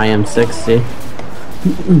just want my M60.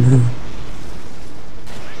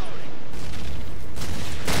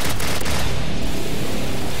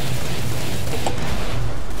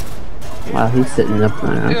 Wow, he's sitting up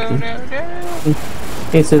there. No, Okay. no, no.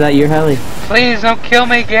 Hey, so that your heli? Please don't kill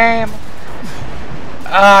me, game.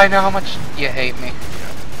 I know how much you hate me.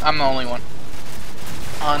 I'm the only one.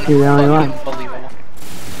 You're the only one. Unbelievable.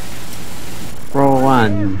 Roll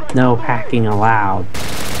 1. No hacking allowed.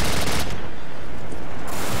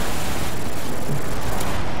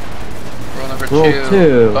 Rule number Roll 2.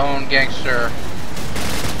 2. Bone gangster.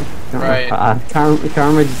 Right.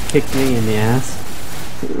 Karma just kicked me in the ass.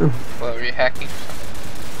 What, were you hacking?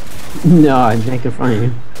 No, I'm making fun of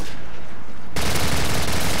you.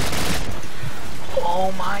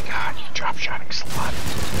 Oh my god, you drop shotting slut.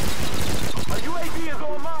 Our UAV is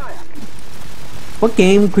online. What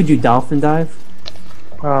game could you dolphin dive?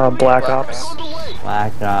 Black Ops.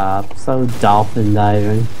 Black Ops. So dolphin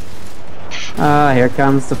diving. Here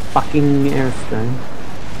comes the fucking airstream.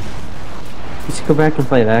 You should go back and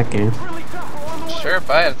play that game. Sure,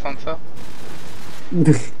 buy it, it's on sale.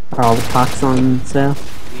 Are all the cocks on sale?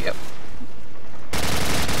 Yep.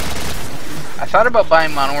 I thought about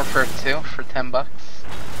buying Modern Warfare 2 for $10.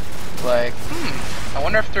 Like, I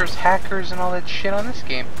wonder if there's hackers and all that shit on this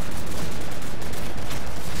game.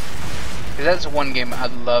 Cause that's one game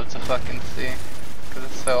I'd love to fucking see. Cause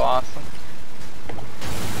it's so awesome.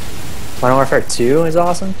 Modern Warfare 2 is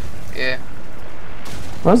awesome. Yeah.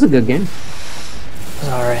 Well, that was a good game. It's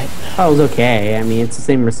alright. Oh, it was okay. I mean, it's the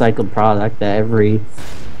same recycled product that every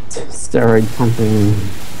steroid pumping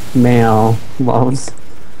male loves.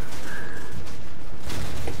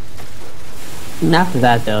 And after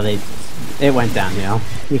that, though, it went downhill.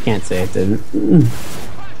 You can't say it didn't.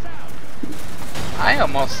 I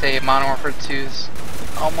almost say Modern Warfare 2 is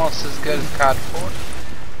almost as good as COD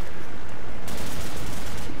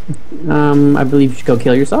 4. I believe you should go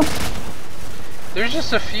kill yourself. There's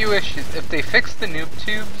just a few issues. If they fix the noob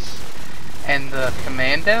tubes and the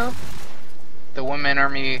commando, the one-man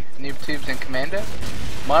army noob tubes and commando,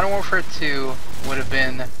 Modern Warfare 2 would have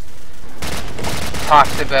been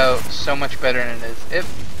talked about so much better than it is.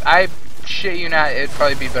 If I shit you not, it'd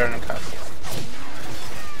probably be better than COD 4.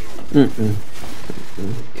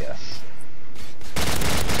 Yes.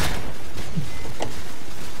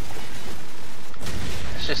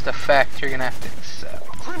 It's just a fact you're gonna have to accept.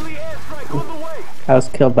 Friendly airstrike on the way. I was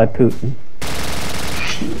killed by Putin.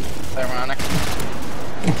 It's ironic.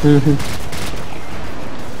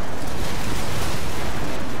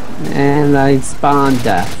 And I spawned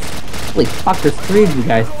death. Holy fuck, there's 3 of you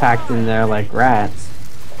guys packed in there like rats.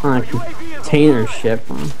 On a container ship.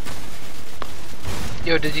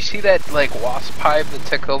 Yo, did you see that like wasp hive that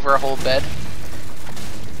took over a whole bed?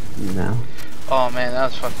 No. Oh man, that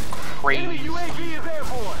was fucking Enemy crazy. UAV is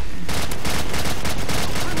airborne.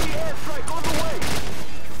 Friendly airstrike on the way.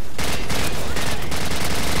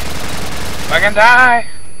 Fucking die!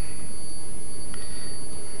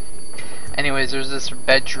 Anyways, there's this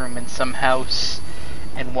bedroom in some house,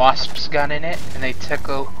 and wasps got in it, and they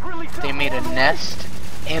they made a nest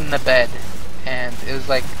in the bed, and it was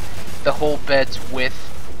like the whole bed's width.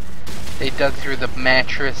 They dug through the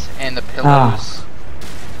mattress and the pillows,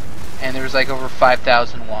 and there was like over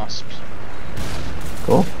 5,000 wasps.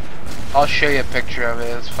 Cool. I'll show you a picture of it.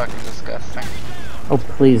 It's fucking disgusting. Oh,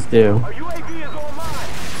 please do. Our UAV is online.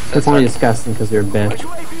 It's only disgusting because you're a bitch.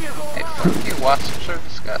 UAV is Hey, online. fuck you, wasps are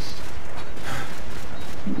disgusting.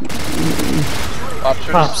 Wasps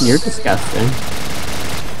are Wasps. You're disgusting.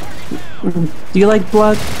 Do you like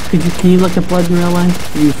blood? Can you look at blood in real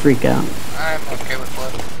life? You freak out. I'm okay with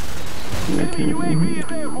blood.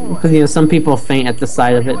 Because some people faint at the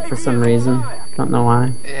sight of it for some reason. Don't know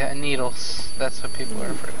why. Yeah, needles. That's what people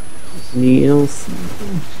are afraid of. Needles.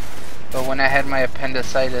 But when I had my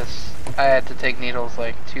appendicitis, I had to take needles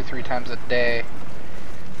like 2-3 times a day.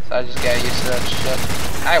 So I just got used to that shit.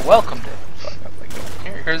 I welcomed it. Fuck, I was like,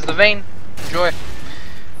 here Here's the vein. Enjoy.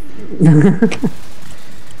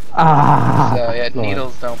 Ah. So yeah, Lord.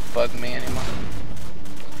 needles don't bug me anymore.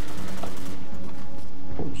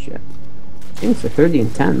 Holy shit. Things are 30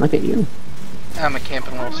 and 10. Look at you. I'm a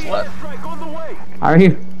camping little slut. Strike on the way. Are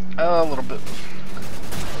you? A little bit.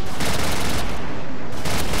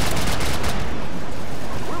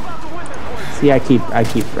 We're about to win this one. See, I keep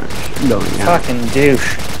running, going out. Fucking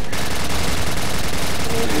douche.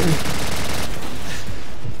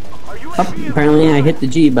 Are you Oh, apparently I hit the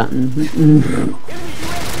G button. Enemy UAV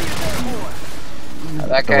is airborne.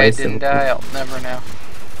 That guy Always didn't so die. I'll never know.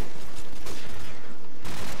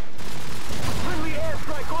 Friendly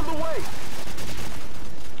airstrike on the way.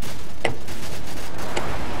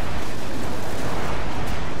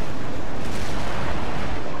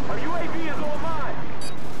 Our UAV is online.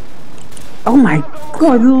 Oh my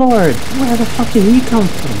good lord! Where the fuck did he come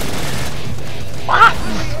from? What?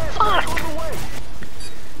 On the way.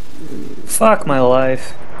 Fuck my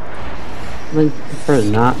life. I prefer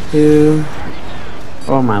not to.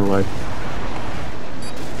 Oh my lord.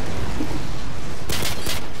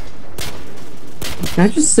 Can I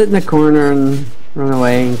just sit in the corner and run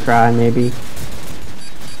away and cry, maybe?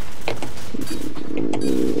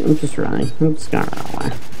 I'm just running. I'm just gonna run away.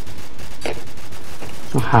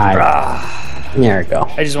 Oh, hi. Ah, There we go.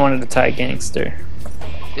 I just wanted to tie Gangster.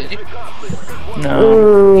 Did you?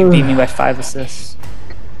 No, he beat me by 5 assists.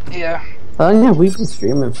 Yeah. Oh yeah, we've been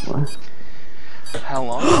streaming for. How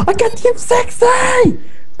long? I got TeamxEggS!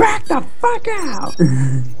 Back the fuck out!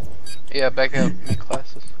 Yeah, back out my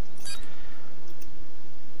classes.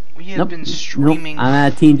 We have been Nope, streaming. I'm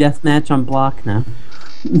at a team deathmatch on block now.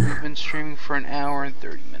 We've been streaming for an hour and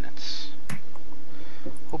 30 minutes.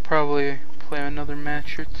 We'll probably play another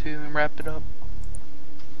match or two and wrap it up.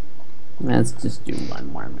 Let's just do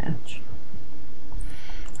one more match.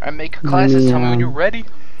 Alright, make your classes. Tell me when you're ready.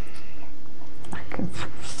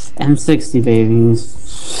 M60, baby.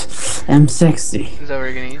 M60. Is that what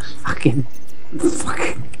you're gonna use? Fucking.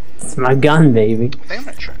 It's my gun, baby. I think I'm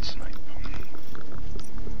gonna try tonight.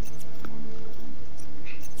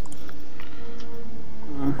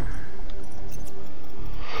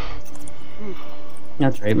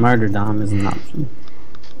 That's right, martyrdom is an option.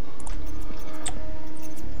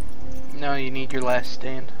 No, you need your last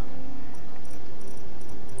stand.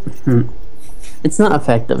 It's not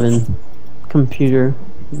effective in computer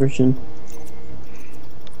version.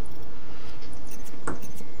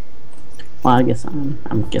 Well, I guess I'm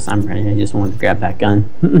ready. I just wanted to grab that gun.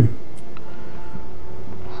 Can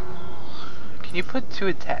you put 2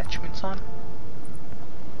 attachments on?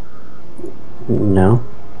 No.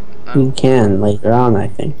 No? You can later on, I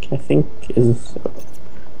think. I think is.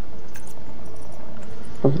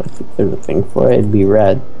 I think there's a thing for it. It'd be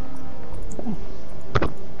red.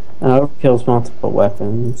 Overkills multiple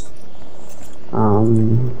weapons.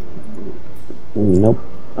 Nope. Nope.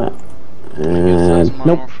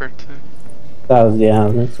 That was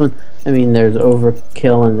this one. I mean, there's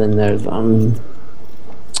overkill, and then there's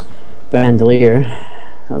bandolier.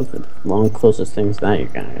 Those are the long closest things that you're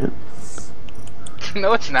gonna get.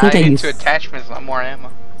 No, it's not. I get 2 attachments, not more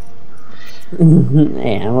ammo.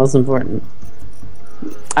 Yeah, most important.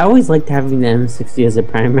 I always liked having the M60 as a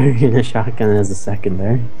primary and a shotgun as a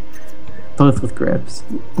secondary. Both with grips.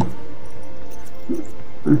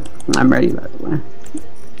 I'm ready, by the way.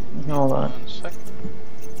 Hold on. 1 second.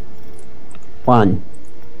 1.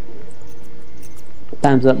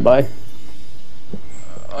 Time's up, boy.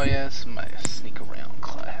 Oh yeah, this is my sneak around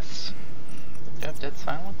class. Do you have dead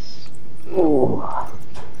silence? Ooh.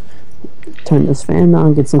 Turn this fan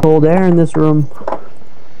on, get some cold air in this room.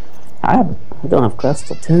 I don't have class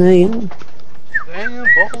till 10 a.m. Damn,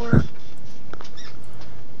 baller.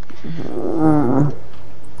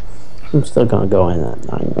 I'm still gonna go in at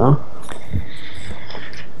 9 though.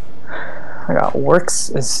 I got works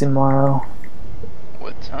is tomorrow.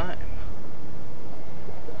 What time?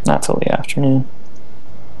 Not till the afternoon.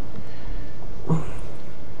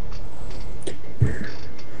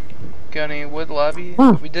 Gunny, what lobby?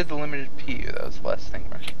 Huh. We did the limited PU, that was the last thing,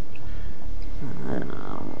 right?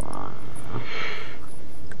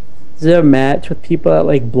 Is there a match with people that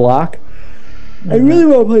like block? I really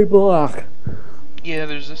want to play block. Yeah,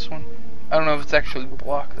 there's this one. I don't know if it's actually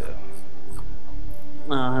block though.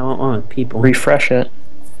 No, I want one with people. Refresh it.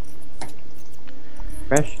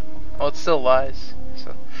 Fresh? Well, it still lies.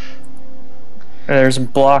 So There's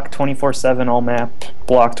block 24/7 all map.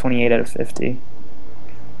 Block 28 out of 50.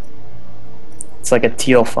 It's like a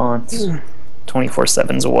teal font.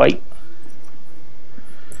 24/7's white.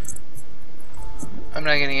 I'm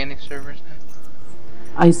not getting any servers now.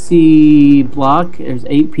 I see block. There's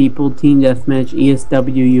 8 people. Team deathmatch.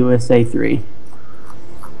 ESW USA 3.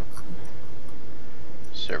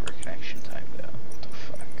 Server connection timed out. What the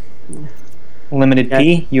fuck? Limited Yeah.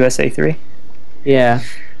 P, USA 3. Yeah.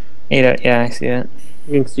 8 out, yeah, I see it.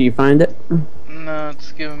 So you find it? No,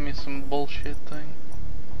 it's giving me some bullshit thing.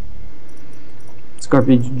 Scorp,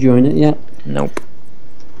 did you join it yet? Nope.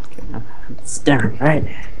 Okay, it's down, right?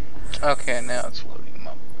 Okay, now it's loading them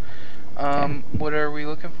up. What are we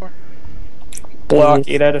looking for? Block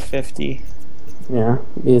 8 out of 50. Yeah.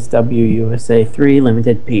 ESW USA 3,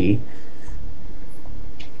 limited P.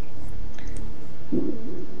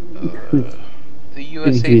 The You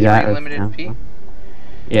USA can do that 3 or limited down. P?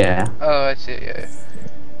 Yeah. Oh, I see, yeah.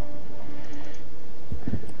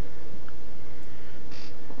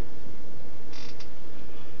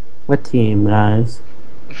 What team, guys?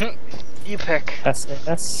 You pick.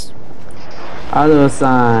 SAS. Auto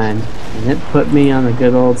assign. And it put me on the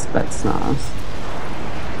good old Spetsnaz.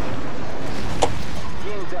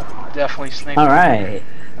 Definitely snipe. Alright.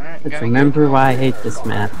 Alright, Let's remember why I hate this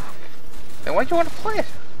map. Then why'd you want to play it?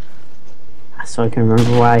 So I can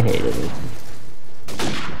remember why I hated it.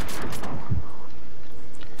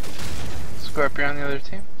 Scorp, you're on the other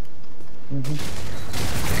team?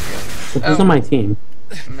 So who's on my team?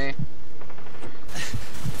 Me.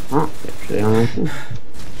 Oh, actually on my team.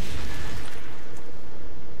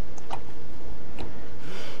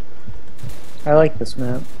 I like this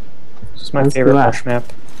map. This is my Let's favorite do that. rush map.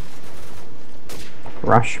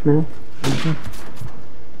 Rush map?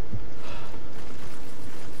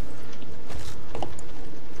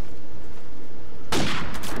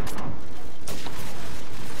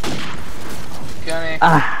 Gunny.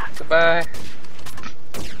 Ah, Goodbye.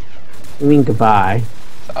 you mean goodbye.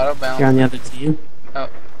 It's auto bound. You're on the other team?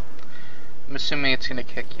 I'm assuming it's gonna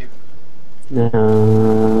kick you.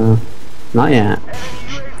 No, not yet.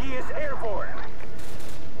 UAV is airborne.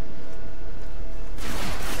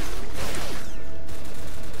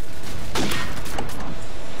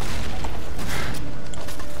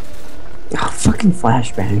 Oh, fucking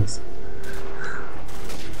flashbangs.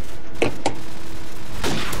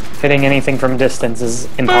 Hitting anything from distance is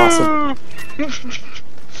impossible.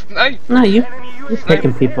 Snipe! No, you're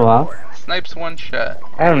picking people off. Snipes one shot.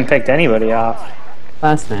 I haven't picked anybody off.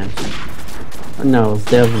 Last match. No, it was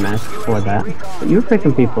the other match before that. But you were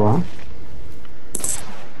picking people off.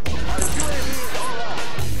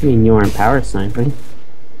 I mean, you weren't power sniping.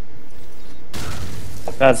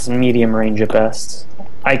 That's medium range at best.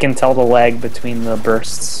 I can tell the lag between the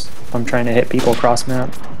bursts if I'm trying to hit people across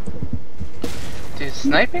map. Dude,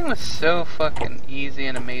 sniping was so fucking easy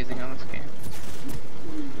and amazing on this game.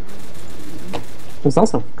 It was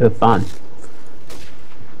also good fun.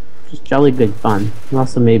 Just jolly good fun. It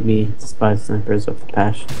also made me despise snipers with a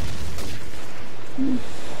passion.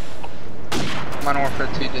 Modern Warfare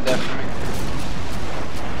 2 did that for me.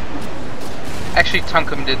 Actually,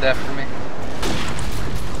 Tunkum did that for me.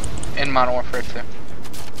 In Modern Warfare 2.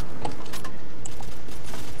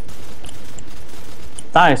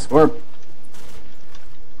 Die, Scorp.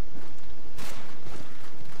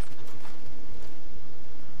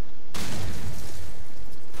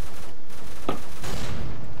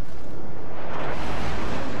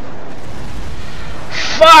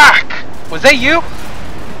 Fuck! Was that you?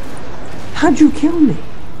 How'd you kill me?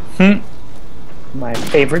 My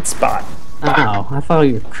favorite spot. Oh, I thought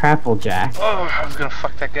you were Crapplejack. Oh, I was gonna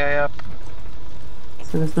fuck that guy up.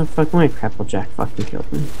 So there's no fucking way Crapplejack fucking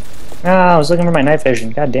killed me. Ah, I was looking for my night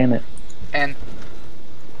vision. God damn it. And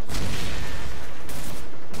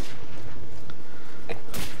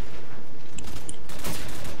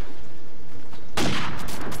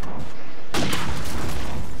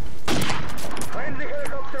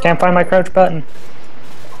Can't find my crouch button.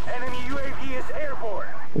 Enemy UAV is airborne.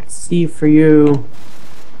 Let's see for you.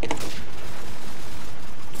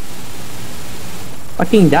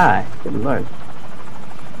 Fucking die. Good lord.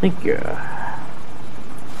 Thank you.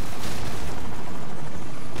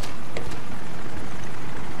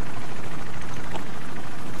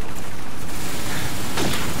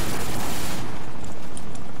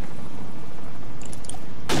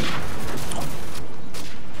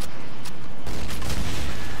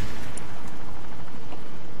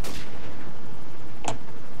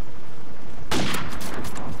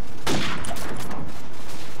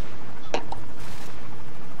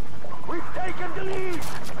 We've taken the lead.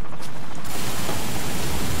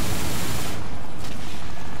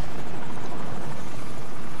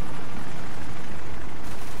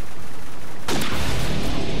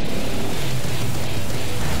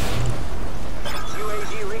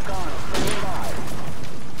 UAV recon standing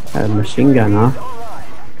by. Got a machine gun, huh? Online.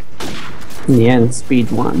 In the end,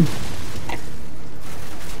 speed won.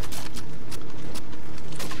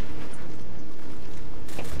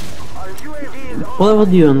 Our UAV is What level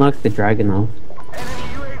do you unlock the dragon of? enemy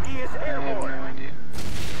UAV is I have no airborne. idea.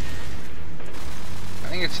 I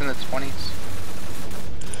think it's in the 20s.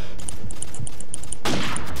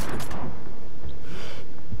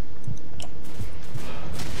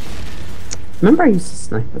 Remember I used to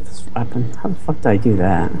snipe with this weapon? How the fuck did I do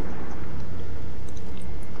that?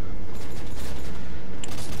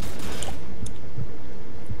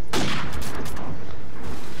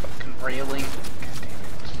 Fucking railing. God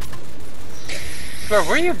damn it. Bro,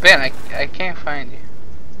 where you been? I can't find you.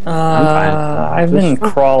 fine. I've been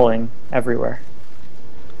crawling everywhere.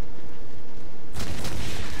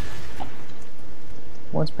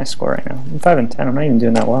 What's my score right now? I'm 5 and 10. I'm not even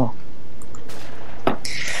doing that well.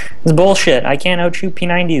 It's bullshit. I can't outshoot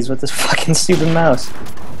P90s with this fucking stupid mouse.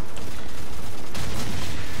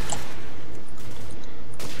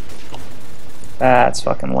 That's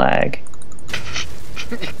fucking lag.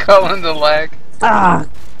 You calling the lag? Ah!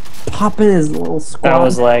 Popping his little squad. That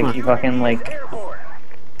was like, Come he on. fucking like Airborne.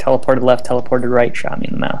 teleported left, teleported right, shot me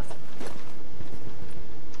in the mouth.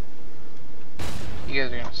 You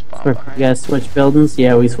guys are gonna spawn You behind. guys switch buildings?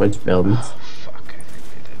 Yeah, we switch buildings. Oh, fuck. I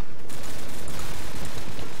think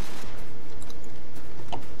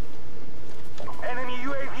I did. Enemy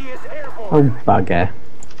UAV is Oh, airborne. bugger.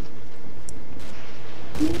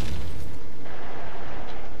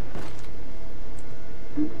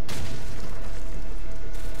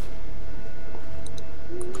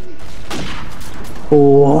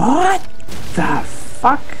 What the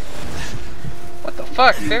fuck? What the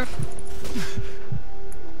fuck, dude?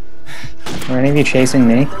 Are any of you chasing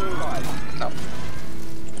me? No.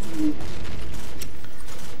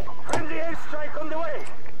 Friendly airstrike on the way.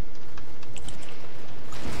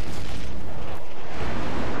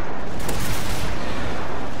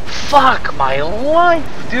 Fuck my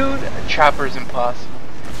life, dude. A chopper's impossible.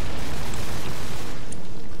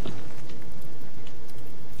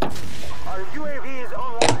 Our UAV is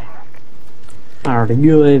online. Our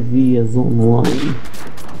UAV is online.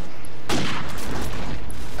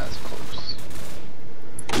 That's close.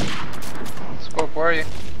 Scorp, where are you?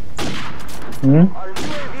 Hmm? Our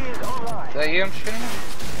UAV is online. Is that you I'm shooting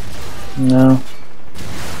at? No.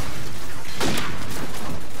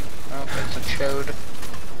 Oh, that's a chode.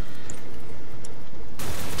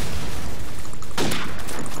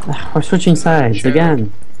 Ah, we're switching sides Sure.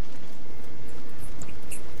 again.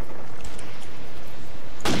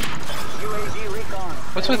 UAV recon.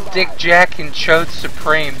 What's with Dick Jack and Chode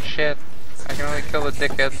Supreme? Shit. I can only kill the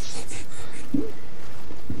dickheads.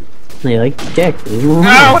 They like dick. Leave them alone.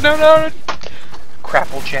 No, no, no!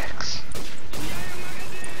 Crapple Jacks.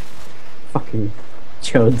 Fucking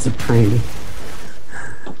Chode Supreme.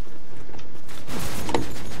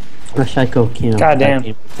 Wish I could came up with that Goddamn.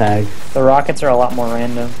 game tag. The rockets are a lot more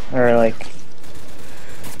random. Or like...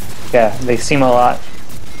 Yeah, they seem a lot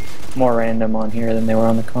more random on here than they were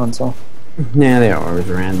on the console. Yeah, they are always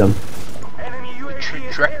random. Enemy UAV is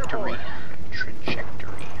Trajectory. airborne.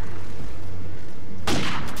 Trajectory.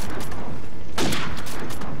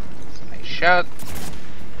 That's a nice shot.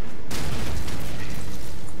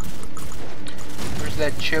 Where's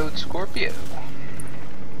that Chode Scorpio?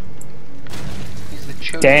 He's the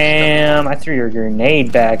Chode. Damn, I threw your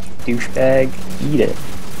grenade back, douchebag. Eat it.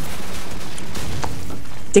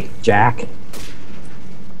 Dick Jack.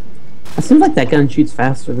 It seems like that gun shoots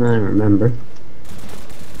faster than I remember.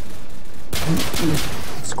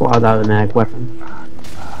 Squad automatic weapon.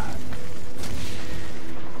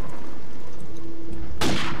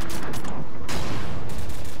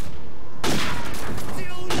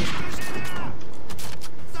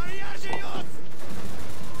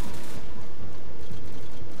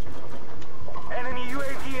 Enemy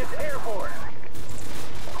UAV is airborne.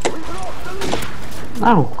 We've lost the lead.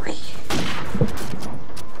 Oh.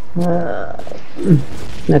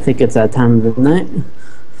 I think it's that time of the night.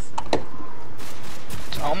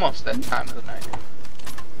 It's almost that time of the night.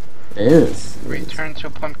 It is. Return to a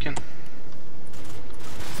pumpkin.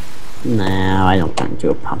 No, I don't turn to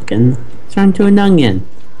a pumpkin. Turn to an onion.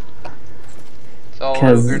 It's all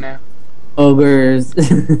 'Cause- ogre now. Ogres.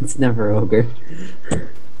 It's never ogre.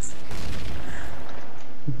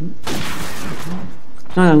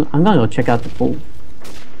 No, I'm gonna go check out the pool.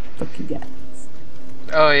 Fuck you guys.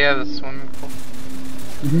 Oh yeah, the swimming pool.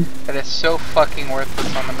 That is so fucking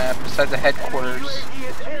worthless on the map, besides the headquarters. UAV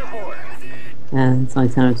is airborne. And it's the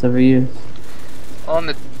only time it's ever used. On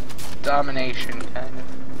the domination, kind of.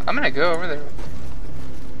 I'm gonna go over there.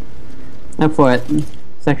 Up for it.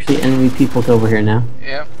 It's actually enemy people over here now.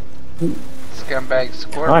 Yeah. Scumbag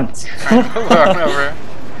Scorp. Cunt. Trying to move on over.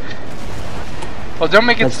 Well, don't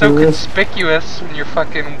make it Let's so do this. conspicuous when you're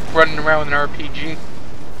fucking running around with an RPG.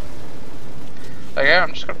 Like, yeah,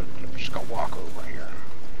 I'm just gonna walk over here.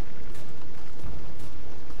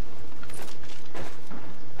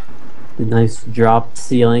 The nice drop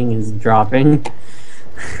ceiling is dropping.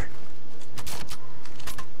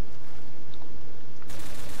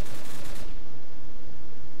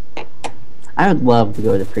 I would love to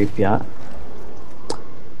go to Pripyat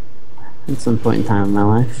at some point in time in my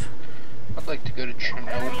life. I'd like to go to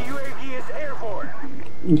Chernobyl, UAV is airborne.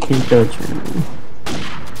 You can't go to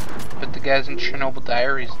Chernobyl. but the guys in Chernobyl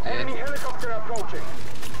Diaries Enemy did. helicopter approaching.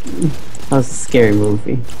 That was a scary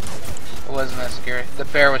movie. It wasn't that scary. The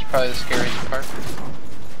bear was probably the scariest part.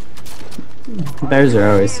 Bears are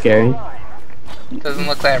always scary. Doesn't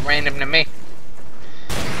look that random to me.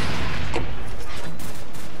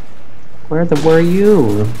 Where were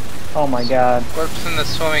you? Oh my god. Scorp's in the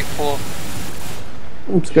swimming pool,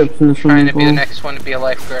 I'm Scorp's in the trying to be the pool. next one to be a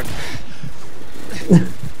lifeguard.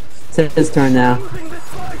 It's his turn now.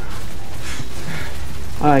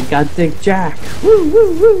 Alright, got Dick Jack. Woo,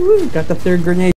 woo, woo, woo. Got the third grenade.